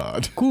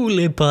leopard. Cool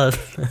leopard.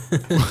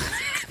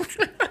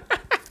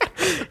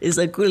 It's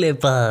a cool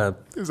leopard.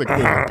 It's a cool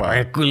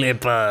leopard. Cool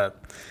leopard.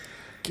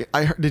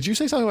 Did you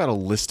say something about a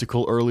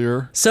listicle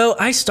earlier? So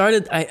I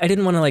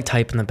didn't want to like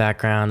type in the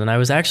background, and I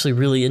was actually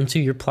really into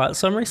your plot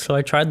summary, so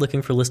I tried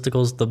looking for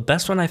listicles. The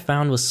best one I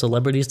found was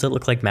celebrities that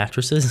look like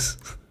mattresses.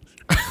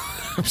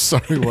 I'm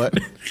sorry, what?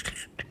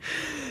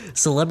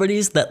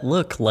 Celebrities that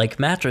look like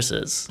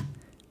mattresses.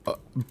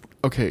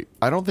 Okay,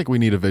 I don't think we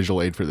need a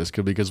visual aid for this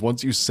because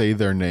once you say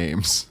their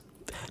names.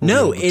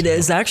 No, it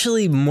is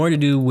actually more to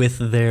do with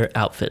their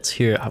outfits.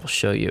 Here, I will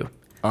show you.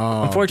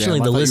 Oh, Unfortunately,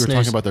 damn, I the thought you were listeners.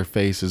 talking about their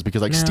faces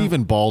because like No.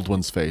 Stephen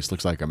Baldwin's face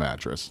looks like a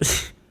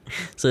mattress.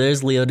 So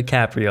there's Leo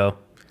DiCaprio.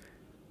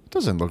 It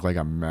doesn't look like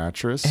a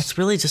mattress. It's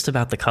really just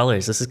about the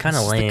colors. This is kind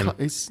of lame.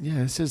 This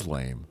is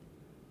lame.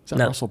 Is that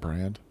No. Russell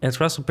Brand? And it's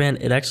Russell Brand.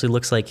 It actually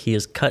looks like he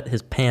has cut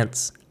his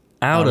pants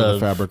out of of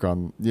the fabric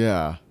on.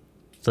 Yeah.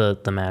 the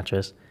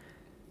mattress.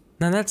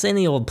 Now that's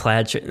any old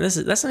plaid shirt.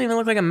 That doesn't even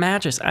look like a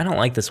mattress. I don't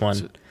like this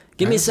one.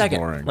 Give me a This is second.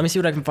 boring. Let me see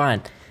what I can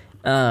find.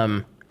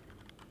 I'm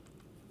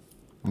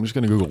just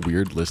gonna Google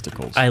weird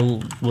listicles. I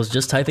was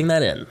just typing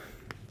that in.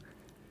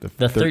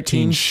 The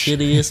 13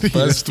 shittiest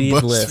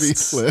BuzzFeed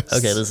lists.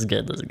 Okay, this is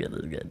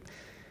good.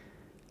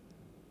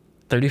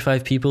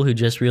 35 people who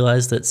just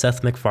realized that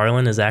Seth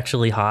MacFarlane is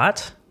actually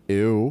hot.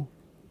 Ew.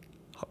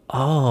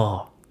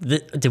 Oh,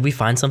 did we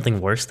find something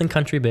worse than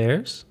Country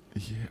Bears?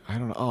 Yeah, I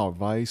don't know. Oh,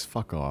 Vice,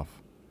 fuck off.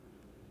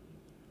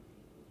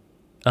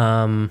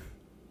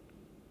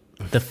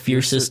 The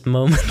fiercest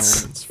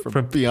moments It's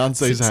from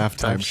Beyonce's Six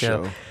halftime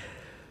show.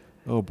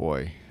 Oh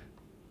boy.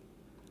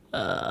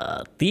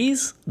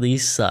 These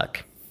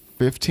suck.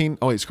 15.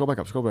 Oh wait, scroll back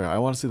up. I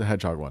want to see the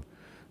hedgehog one.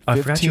 Oh,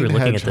 I forgot you were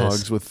looking at this.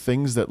 hedgehogs with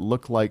things that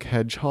look like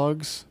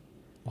hedgehogs.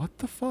 What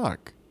the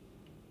fuck?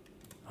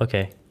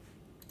 Okay.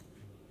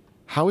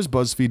 How is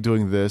BuzzFeed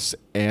doing this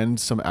and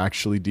some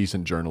actually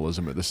decent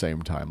journalism at the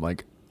same time?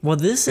 Like, Well,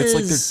 this It's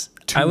like is.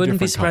 they're two I wouldn't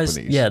be different surprised.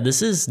 companies. Yeah,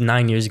 this is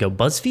 9 years ago.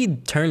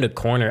 BuzzFeed turned a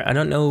corner. I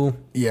don't know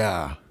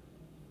yeah.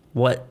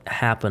 what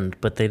happened,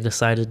 but they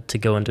decided to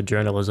go into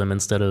journalism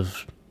instead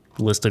of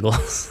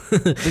listicles.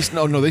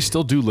 They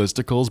still do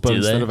listicles, but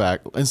Do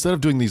they? instead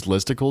of doing these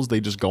listicles, they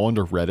just go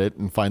onto Reddit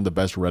and find the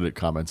best Reddit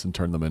comments and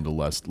turn them into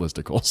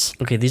listicles.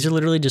 Okay, these are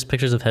literally just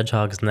pictures of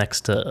hedgehogs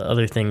next to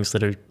other things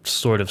that are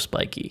sort of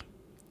spiky,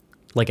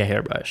 like a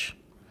hairbrush.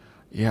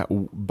 Yeah,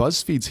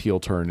 BuzzFeed's heel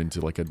turn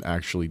into like an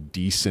actually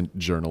decent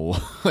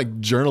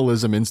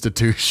journalism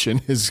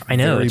institution is. I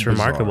know, very it's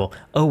bizarre. remarkable.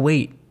 Oh,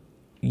 wait.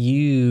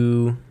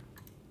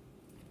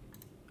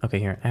 Okay,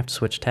 here. I have to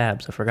switch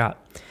tabs. I forgot.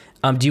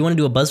 Do you want to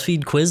do a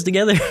BuzzFeed quiz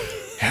together?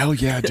 Hell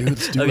yeah, dude,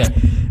 let's do Okay.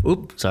 it.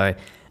 Oop, sorry.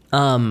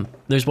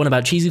 There's one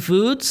about cheesy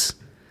foods,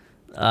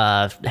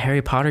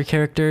 Harry Potter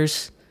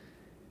characters.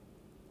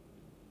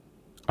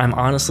 I'm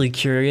honestly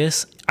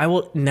curious. I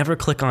will never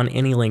click on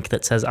any link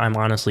that says I'm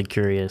honestly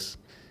curious.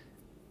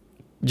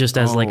 Just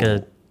as like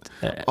a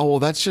Oh, well,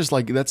 that's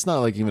not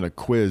like even a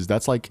quiz.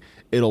 That's like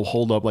it'll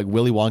hold up like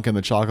Willy Wonka and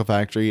the Chocolate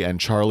Factory and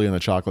Charlie and the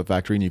Chocolate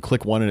Factory, and you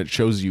click one and it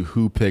shows you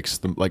who picks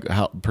the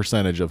how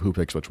percentage of who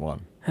picks which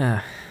one.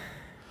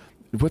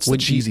 What's the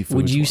cheesy food?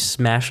 Would you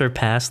smash or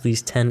pass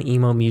these 10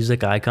 emo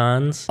music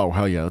icons? Oh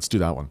hell yeah, let's do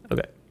that one.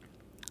 Okay.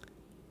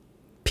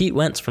 Pete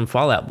Wentz from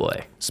Fall Out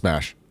Boy.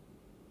 Smash.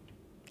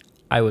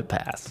 I would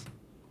pass.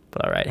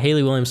 But all right.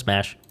 Haley Williams,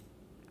 smash.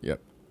 Yep.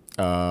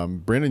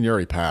 Brandon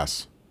Urie,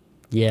 pass.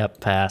 Yeah,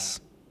 pass.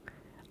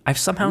 I've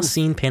somehow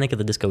seen Panic at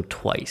the Disco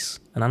twice,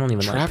 and I don't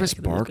even Travis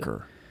like Panic at the Disco.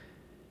 Barker.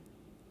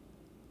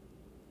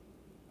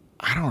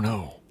 I don't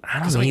know. I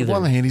don't 'Cause, know like, either.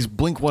 on one hand, he's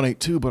Blink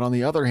 182, but on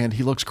the other hand,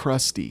 he looks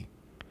crusty.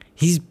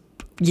 He's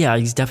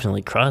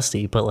definitely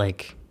crusty, but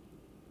like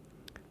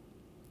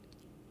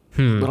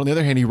But on the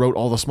other hand, he wrote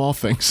all the small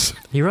things.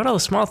 he wrote all the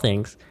small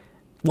things.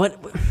 What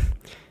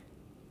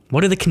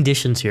are the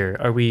conditions here?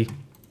 Are we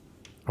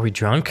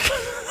drunk?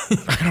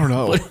 I don't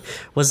know.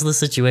 What's the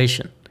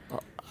situation?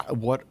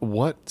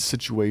 what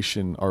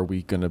situation are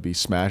we gonna be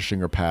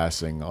smashing or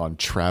passing on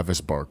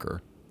Travis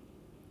Barker?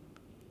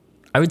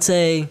 I would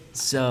say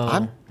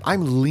so.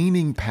 I'm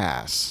leaning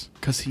pass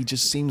because he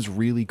just seems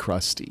really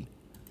crusty.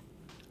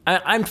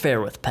 I'm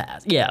fair with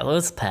pass. Yeah,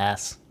 let's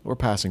pass. We're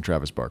passing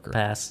Travis Barker.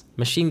 Pass.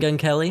 Machine Gun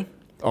Kelly.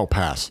 Oh,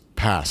 pass.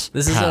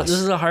 This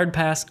is a hard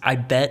pass. I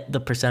bet the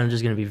percentage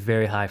is going to be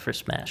very high for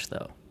Smash,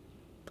 though.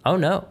 Oh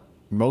no.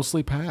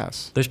 Mostly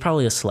pass. There's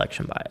probably a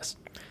selection bias.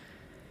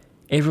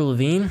 Avril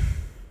Lavigne.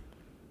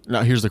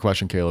 Now, here's the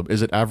question, Caleb.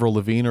 Is it Avril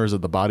Lavigne or is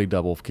it the body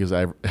double? Because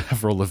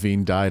Avril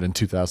Lavigne died in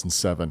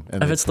 2007.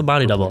 And If it's the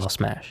body double, I'll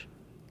smash.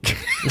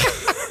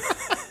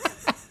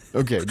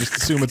 Okay, just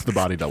assume it's the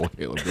body double,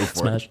 Caleb. Go for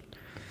Smash. it.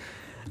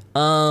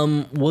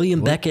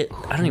 William Beckett.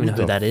 I don't even know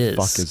who that is.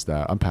 Fuck is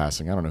that? I'm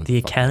passing. I don't know who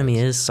The fuck Academy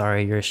that is.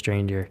 Sorry, you're a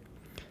stranger.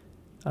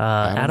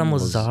 Adam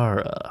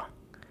Lazara.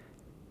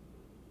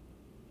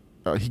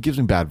 He gives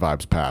me bad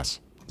vibes. Pass.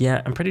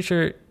 Yeah, I'm pretty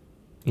sure.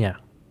 Yeah.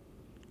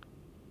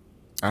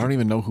 I don't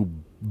even know who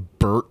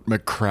Burt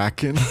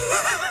McCracken.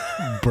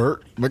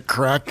 Burt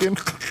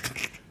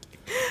McCracken.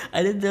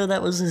 I didn't know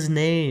that was his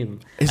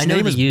name. His I know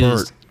name the is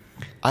used.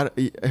 Burt.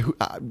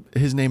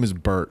 His name is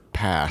Burt.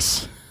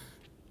 Pass.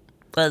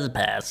 Let's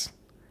pass.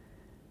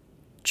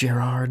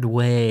 Gerard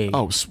Way.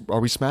 Oh, are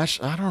we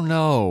smashed? I don't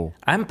know.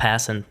 I'm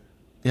passing.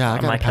 Yeah, I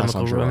On got My to pass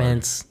Chemical on Gerard.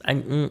 Romance.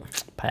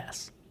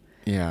 Pass.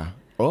 Yeah.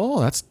 Oh,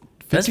 that's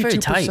 52%. That's very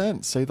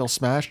tight. Say they'll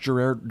smash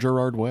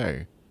Gerard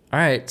Way. All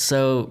right,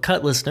 so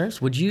cut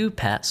listeners, would you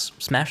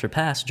smash or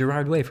pass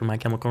Gerard Way for My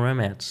Chemical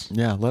Romance?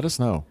 Yeah, let us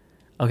know.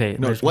 Okay,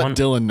 No, there's let one.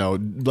 Dylan know.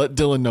 Let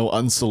Dylan know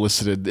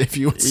unsolicited if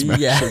you would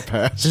smash or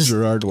pass Just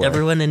Gerard Way.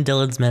 everyone in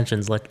Dylan's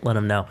mentions, let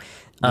him know.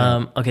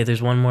 Okay,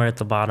 there's one more at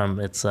the bottom.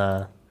 It's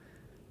I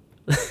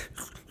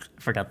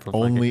forgot the fucking-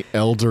 Only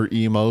elder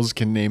emos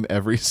can name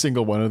every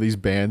single one of these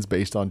bands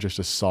based on just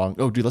a song.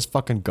 Oh, dude, let's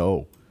fucking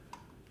go.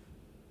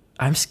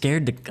 I'm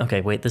scared to.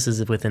 Okay, wait. This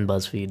is within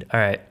BuzzFeed. All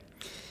right.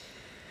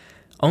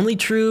 Only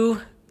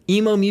true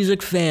emo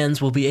music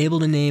fans will be able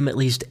to name at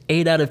least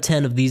 8 out of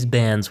 10 of these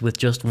bands with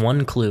just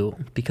one clue,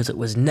 because it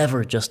was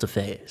never just a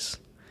phase.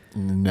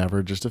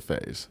 Never just a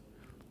phase.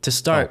 To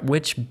start,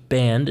 which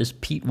band is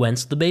Pete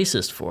Wentz the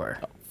bassist for?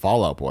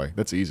 Fall Out Boy.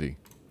 That's easy.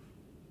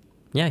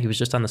 Yeah, he was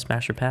just on the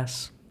Smash or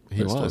Pass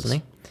He list, was.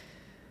 wasn't he?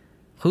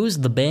 Who's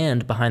the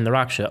band behind the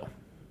rock show?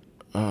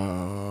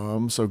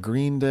 So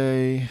Green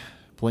Day,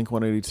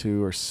 Blink-182,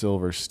 or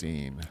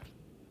Silverstein.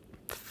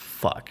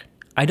 Fuck.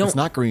 I don't. It's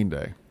not Green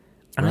Day.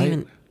 I don't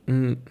right?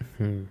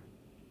 even.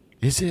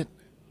 Is it?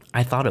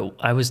 I thought it.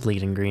 I was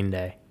leading Green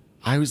Day.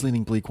 I was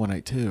leaning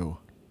Blink-182.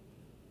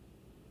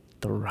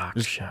 The rock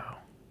show.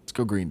 Let's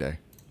go Green Day.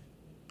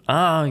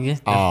 Oh yeah.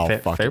 Oh, fair,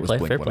 fuck. fair It was play.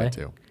 Fair play.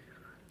 Blink-182.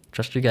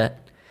 Trust your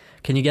gut.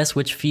 Can you guess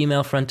which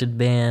female-fronted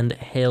band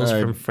hails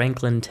from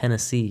Franklin,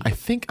 Tennessee?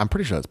 I'm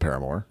pretty sure that's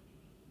Paramore.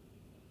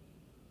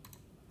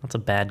 That's a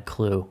bad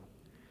clue.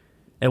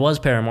 It was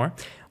Paramore.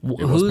 was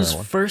Whose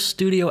Paramore. first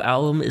studio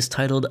album is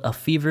titled "A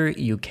Fever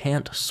You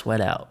Can't Sweat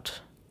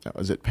Out"? Now,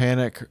 is it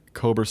Panic,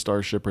 Cobra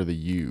Starship, or The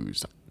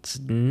Used? It's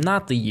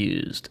not The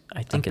Used.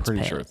 I think it's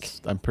Panic.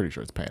 I'm pretty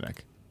sure it's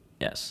Panic.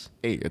 Yes.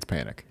 Hey, it's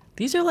Panic.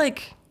 These are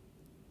like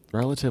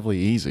Relatively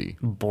easy.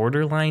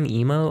 borderline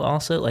emo.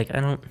 Also, like I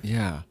don't.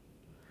 Yeah.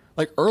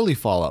 Like early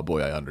Fall Out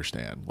Boy, I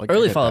understand. Like I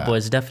Early get Fall Out that. Boy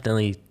is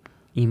definitely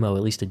emo,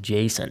 at least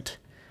adjacent.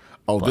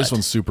 Oh, this but-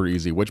 one's super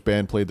easy. Which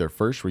band played their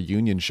first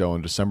reunion show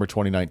in December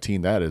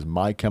 2019? That is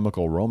My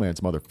Chemical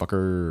Romance,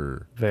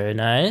 motherfucker. Very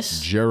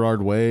nice.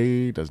 Gerard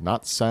Way does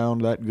not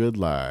sound that good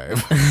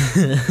live.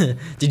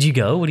 Did you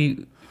go? What do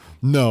you?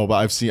 No, but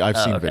I've seen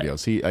okay.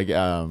 videos.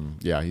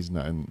 He's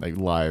not in, like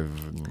live.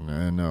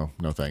 No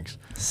thanks.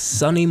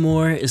 Sonny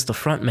Moore is the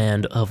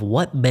frontman of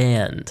what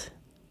band?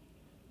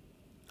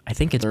 I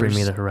think it's Bring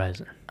Me the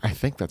Horizon. I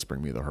think that's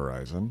Bring Me the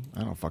Horizon.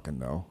 I don't fucking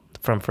know.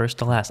 From First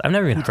to Last. I've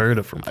never even heard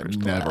of From First I've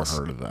to never Last.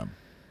 heard of them.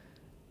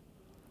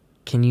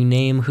 Can you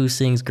name who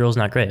sings Girls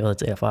Not Great? Well,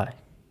 it's AFI.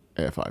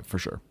 AFI for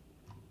sure.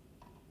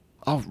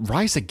 Oh,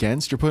 Rise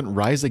Against? You're putting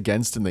Rise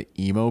Against in the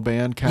emo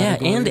band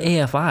category? Yeah, and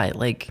AFI.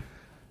 Like,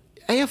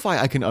 AFI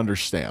I can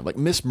understand. Like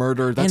Miss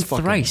Murder, that's and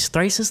fucking... Thrice.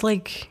 Thrice is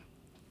like,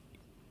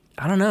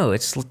 I don't know.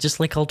 It's just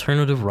like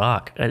alternative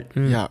rock.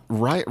 Yeah,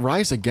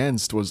 Rise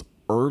Against was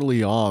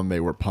early on they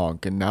were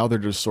punk, and now they're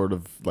just sort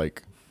of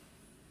like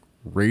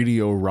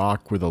radio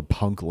rock with a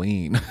punk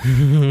lean.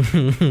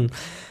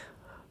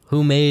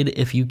 Who made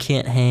If You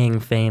Can't Hang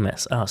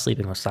famous? Oh,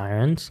 Sleeping with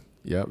Sirens.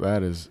 Yep,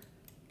 that is...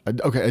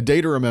 Okay, A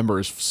Day to Remember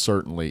is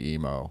certainly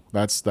emo.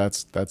 That's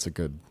a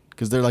good...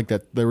 Because they're like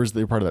that.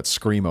 They're part of that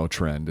screamo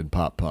trend in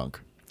pop punk.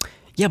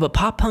 Yeah, but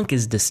pop punk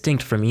is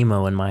distinct from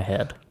emo in my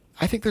head.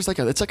 I think there's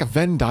it's like a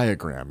Venn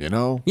diagram, you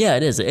know? Yeah,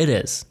 it is. It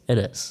is. It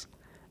is.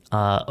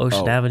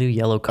 Ocean Avenue,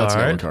 Yellow Card.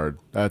 That's Yellow Card.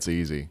 That's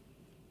easy.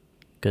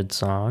 Good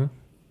song.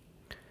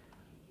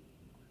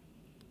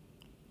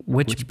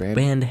 Which band?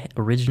 band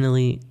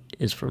originally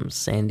is from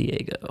San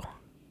Diego?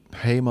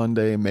 Hey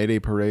Monday, Mayday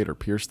Parade, or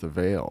Pierce the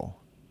Veil?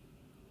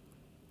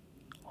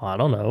 Well, I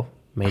don't know.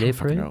 I Mayday don't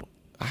fucking Parade?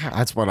 know.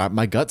 That's what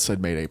my gut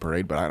said Mayday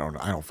Parade, but I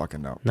don't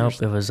fucking know.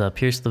 Nope, it was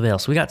Pierce the Veil.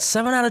 So we got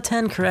 7 out of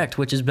 10 correct,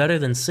 which is better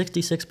than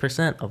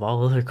 66% of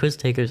all other quiz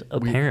takers,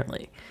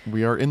 apparently.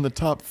 We are in the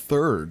top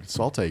third,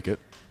 so I'll take it.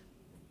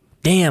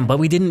 Damn, but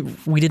we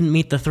didn't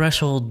meet the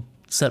threshold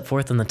set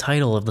forth in the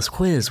title of this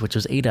quiz, which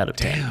was 8 out of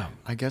 10. Damn.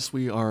 I guess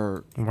we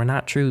are. We're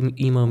not true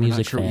emo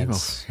music Not true emo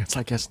fans. fans.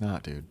 I guess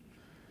not, dude.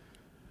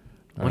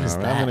 What is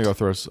I'm that? gonna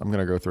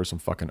go throw some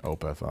fucking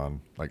Opeth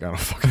on. Like, I don't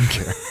fucking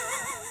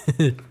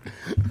care.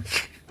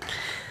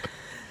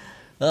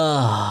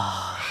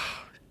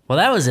 Well,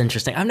 that was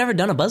interesting. I've never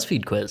done a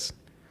BuzzFeed quiz.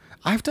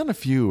 I've done a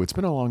few. It's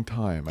been a long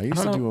time. I used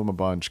to don't do know. them a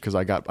bunch because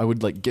I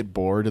would like get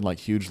bored in like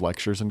huge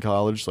lectures in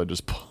college, so I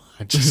just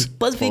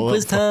BuzzFeed pull up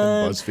quiz fucking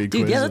time. BuzzFeed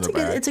Dude, quiz yeah, in that's the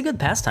back. it's a good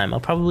pastime. I'll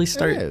probably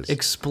start is.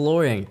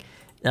 exploring.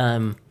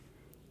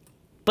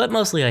 But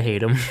mostly I hate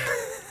them.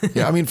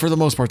 Yeah, I mean, for the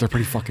most part, they're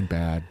pretty fucking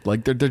bad.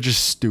 Like they're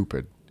just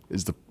stupid.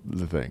 Is the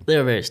thing.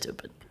 They're very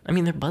stupid. I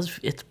mean, it's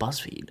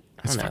BuzzFeed.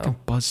 I It's don't know. fucking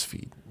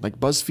BuzzFeed. Like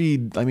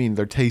BuzzFeed. I mean,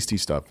 their tasty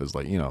stuff is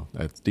like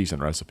it's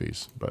decent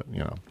recipes, but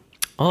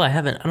Oh, I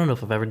haven't. I don't know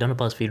if I've ever done a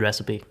BuzzFeed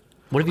recipe.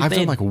 What have you I've made?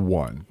 done like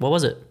one. What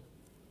was it?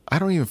 I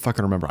don't even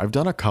fucking remember. I've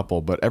done a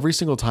couple, but every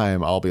single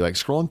time I'll be like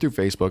scrolling through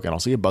Facebook and I'll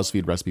see a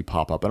BuzzFeed recipe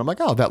pop up, and I'm like,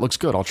 oh, that looks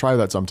good. I'll try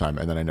that sometime,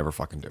 and then I never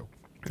fucking do.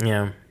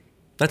 Yeah,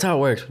 that's how it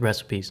works with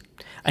recipes.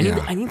 I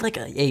need like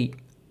a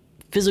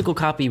physical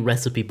copy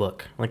recipe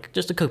book, like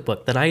just a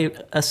cookbook that I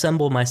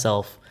assemble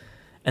myself,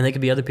 and they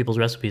could be other people's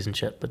recipes and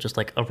shit, but just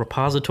like a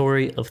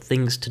repository of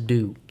things to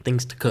do,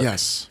 things to cook.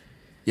 Yes.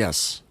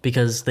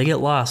 Because they get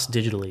lost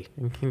digitally.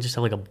 You can just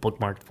have like a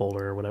bookmarked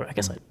folder or whatever. I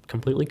guess I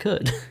completely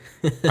could.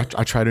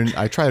 I tried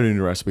a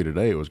new recipe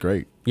today. It was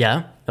great.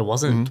 Yeah, it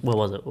wasn't. Mm-hmm. What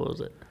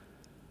was it?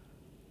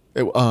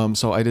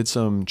 So I did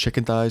some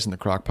chicken thighs in the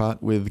crock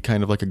pot with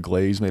kind of like a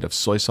glaze made of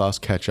soy sauce,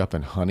 ketchup,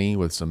 and honey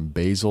with some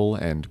basil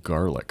and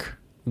garlic.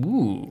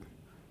 Ooh,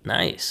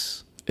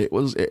 nice. It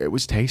was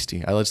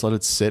tasty. I just let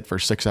it sit for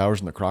 6 hours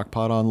in the crock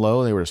pot on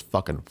low. They were just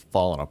fucking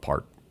falling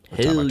apart. by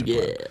the time I Hell took yeah.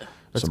 it.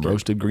 That's Some good.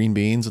 roasted green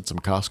beans and some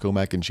Costco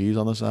mac and cheese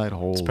on the side.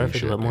 Holy It's perfect.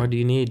 shit! What more man. do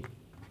you need?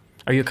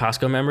 Are you a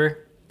Costco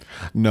member?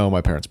 No, my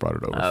parents brought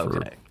it over Oh, for.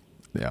 okay.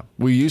 Yeah,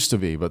 we used to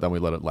be, but then we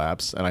let it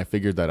lapse, and I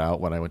figured that out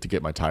when I went to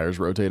get my tires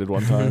rotated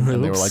one time,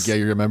 and they were Oops. like, "Yeah,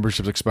 your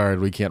membership's expired.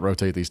 We can't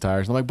rotate these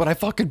tires." And I'm like, "But I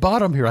fucking bought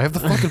them here. I have the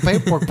fucking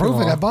paperwork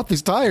proving I bought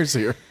these tires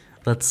here."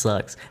 That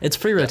sucks. It's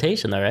free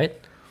rotation though, right?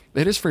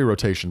 It is free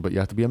rotation, but you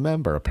have to be a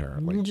member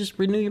apparently. You just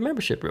renew your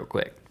membership real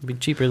quick. It'd be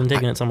cheaper than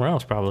taking it somewhere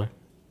else, probably.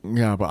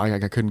 Yeah, but I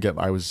couldn't get.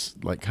 I was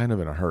like kind of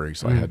in a hurry,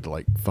 so I had to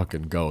like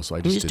fucking go. So I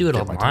You just just do it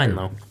didn't get my online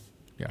tire- though.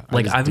 Yeah,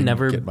 Like, I just I've didn't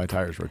never- get my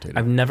tires rotated.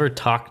 I've never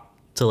talked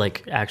to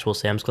like actual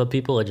Sam's Club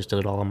people. I just did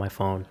it all on my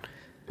phone.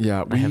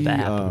 Yeah, I have the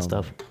app and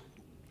stuff.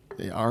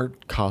 Our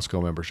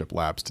Costco membership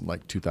lapsed in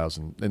like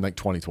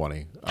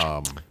 2020.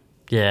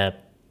 Yeah.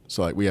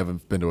 So like we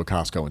haven't been to a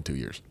Costco in 2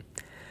 years.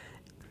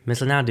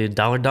 Missing out, dude.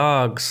 Dollar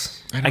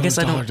Dogs. I know, I guess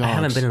I Dollar don't. I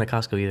haven't Dogs. been in a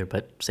Costco either,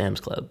 but Sam's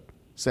Club.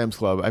 Sam's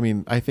Club. I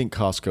mean, I think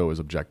Costco is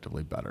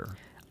objectively better.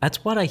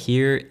 That's what I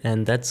hear,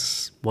 and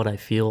that's what I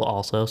feel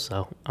also.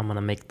 So I'm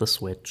gonna make the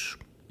switch.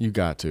 You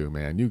got to,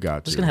 man. You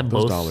got to. Just gonna have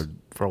Those both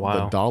for a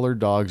while. The dollar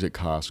dogs at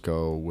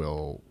Costco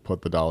will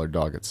put the dollar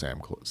dog at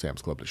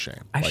Sam's Club to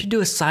shame. I should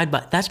do a side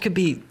by. That could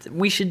be.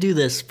 We should do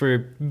this for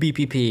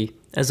BPP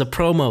as a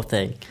promo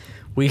thing.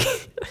 We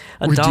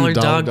a We do dollar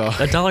dollar dog,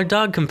 dog. a dollar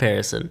dog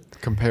comparison.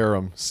 Compare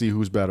them. See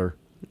who's better.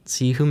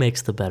 See who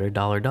makes the better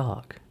dollar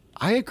dog.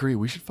 I agree.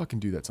 We should fucking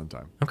do that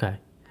sometime. Okay.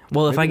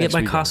 Well, if Maybe I get next my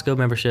weekend. Costco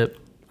membership,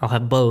 I'll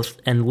have both.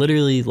 And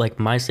literally, like,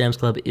 my Sam's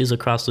Club is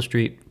across the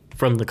street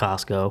from the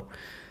Costco.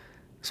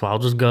 So I'll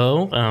just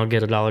go and I'll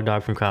get a dollar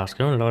dog from Costco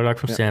and a dollar dog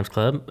from Sam's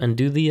Club and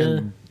do the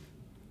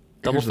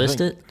double Here's the fist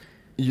thing.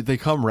 it. They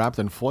come wrapped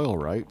in foil,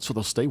 right? So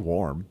they'll stay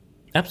warm.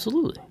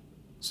 Absolutely.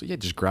 So yeah,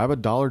 just grab a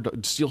dollar.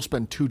 You'll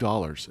spend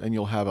 $2, and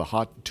you'll have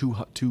a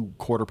two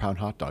quarter-pound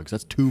hot dogs.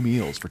 That's 2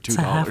 meals for $2. It's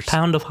a half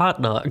pound of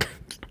hot dog.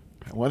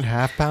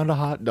 1/2 pound of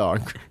hot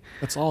dog.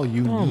 That's all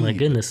you need. Oh my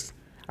goodness.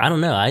 I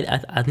don't know.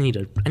 I need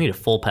a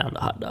full pound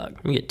of hot dog.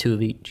 Let me get 2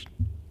 of each.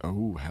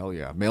 Oh hell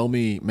yeah! Mail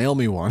me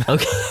one.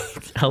 Okay.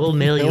 I will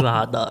mail you a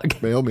hot dog.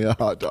 Mail me a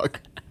hot dog.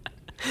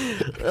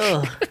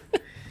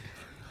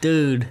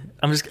 Dude,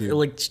 I'm just gonna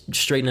like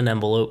straighten an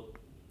envelope.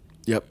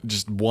 Yep,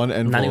 just one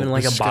envelope. Not even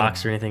like a It's just got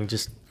box or anything.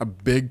 Just A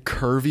big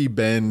curvy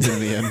bend in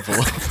the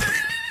envelope.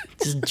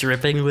 just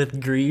dripping with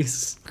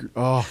grease.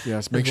 Oh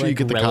yes, make sure you like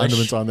get the relish.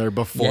 condiments on there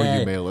before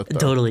you mail it. Though.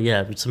 Totally,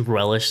 yeah. With some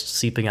relish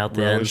seeping out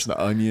the Relish, ends.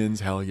 the onions.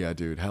 Hell yeah,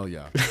 dude. Hell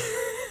yeah.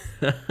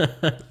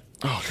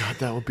 Oh god,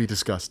 that would be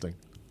disgusting.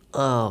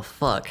 Oh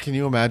fuck. Can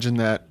you imagine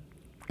that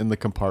in the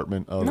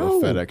compartment of No.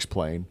 a FedEx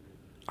plane?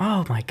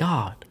 Oh my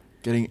god.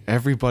 Getting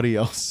everybody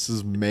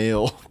else's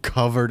mail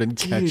covered in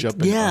ketchup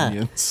Dude, and yeah.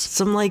 onions.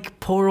 Some like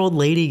poor old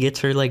lady gets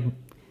her like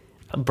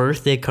a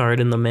birthday card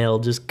in the mail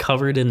just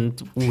covered in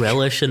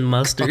relish and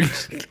mustard.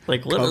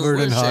 Like what is Covered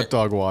in this hot shit?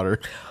 dog water.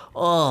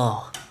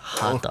 Oh,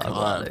 hot dog God.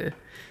 water.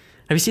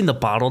 Have you seen the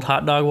bottled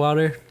hot dog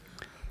water?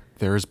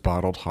 There's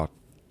bottled hot.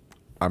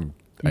 I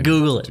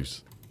Google need to it.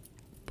 do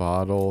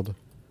bottled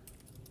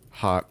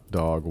hot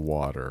dog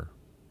water.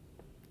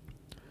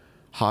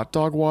 Hot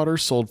dog water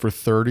sold for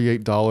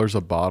 $38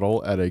 a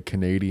bottle at a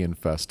Canadian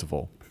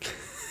festival.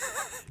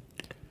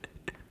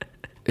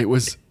 It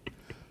was...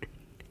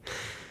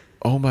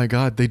 Oh my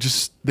God, they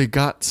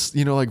got,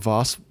 like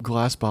Voss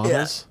glass bottles?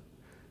 Yeah.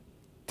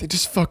 They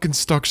just fucking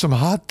stuck some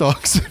hot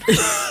dogs in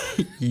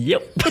it.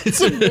 Yep. It's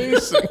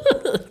amazing.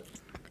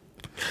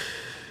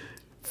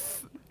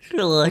 A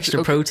little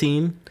extra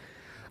protein.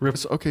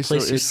 Replace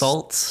your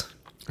salts.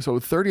 So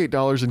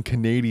 $38 in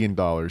Canadian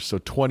dollars, so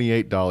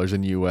 $28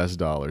 in US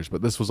dollars.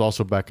 But this was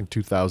also back in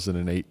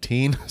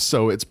 2018,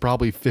 so it's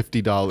probably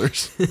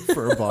 $50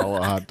 for a bottle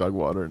of hot dog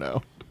water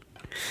now.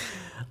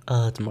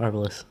 It's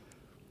marvelous.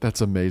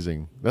 That's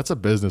amazing. That's a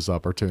business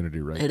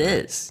opportunity, right? It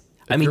is.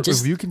 I mean,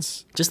 just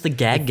the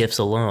gag gifts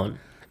alone.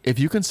 If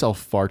you can sell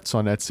farts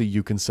on Etsy,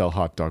 you can sell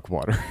hot dog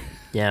water.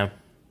 Yeah.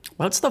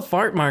 What's the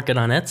fart market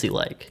on Etsy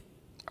like?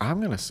 I'm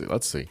going to see.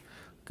 Let's see.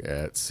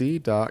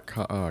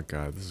 Etsy.com. Oh,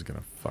 God, this is going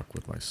to fuck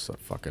with my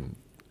fucking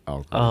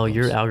algorithm. Oh,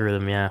 your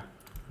algorithm, yeah.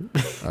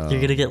 You're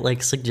going to get,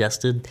 like,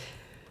 suggested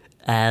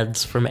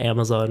ads from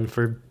Amazon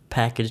for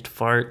packaged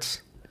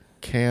farts.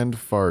 Canned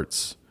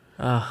farts.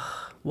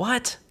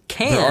 What?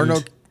 Canned? There are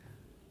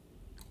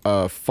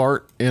no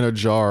fart in a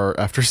jar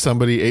after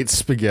somebody ate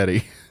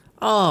spaghetti.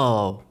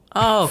 Oh,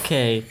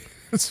 okay.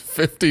 It's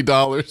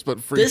 $50,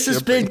 but free This shipping.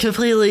 has been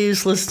completely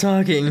useless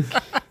talking.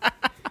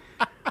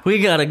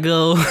 We gotta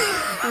go.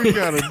 we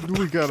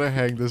gotta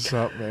hang this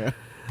up, man.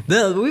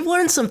 We've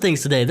learned some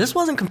things today. This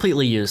wasn't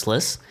completely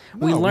useless.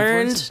 We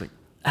learned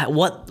at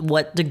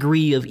what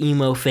degree of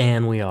emo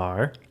fan we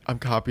are. I'm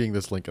copying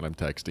this link and I'm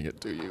texting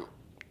it to you.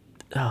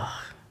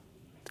 Oh,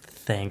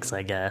 thanks,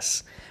 I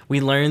guess.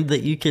 We learned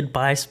that you could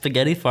buy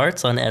spaghetti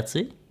farts on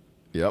Etsy.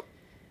 Yep.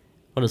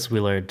 What else we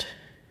learned?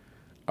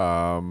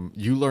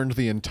 You learned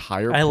the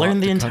entire plot. I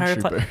learned the to entire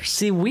Country plot. Bears.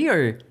 See,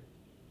 we're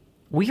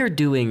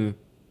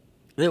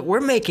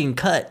making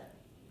cut.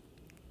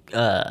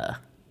 Well,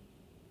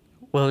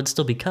 it'd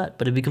still be cut,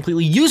 but it'd be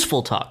completely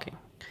useful talking.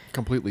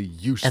 Completely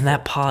useful. And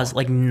that pause,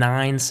 like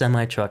 9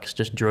 semi-trucks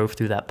just drove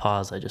through that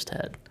pause I just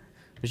had.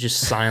 It was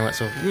just silent,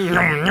 so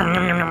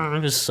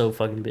it was so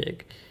fucking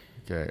big.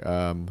 Okay,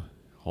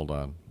 hold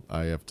on.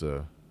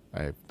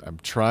 I'm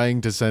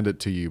trying to send it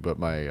to you, but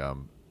my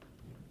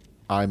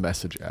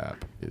iMessage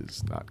app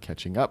is not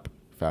catching up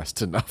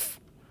fast enough.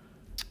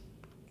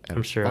 And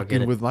I'm sure I'll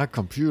get it. with my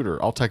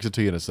computer. I'll text it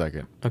to you in a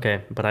second.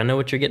 Okay, but I know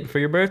what you're getting for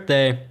your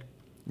birthday.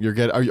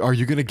 Are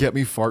you gonna get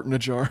me fart in a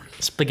jar?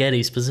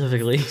 Spaghetti,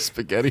 specifically.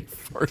 Spaghetti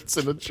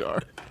farts in a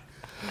jar.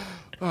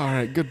 All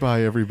right,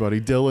 goodbye,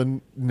 everybody.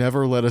 Dylan,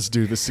 never let us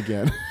do this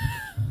again.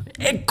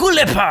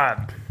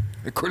 Ekulepod!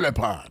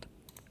 Ekulepod.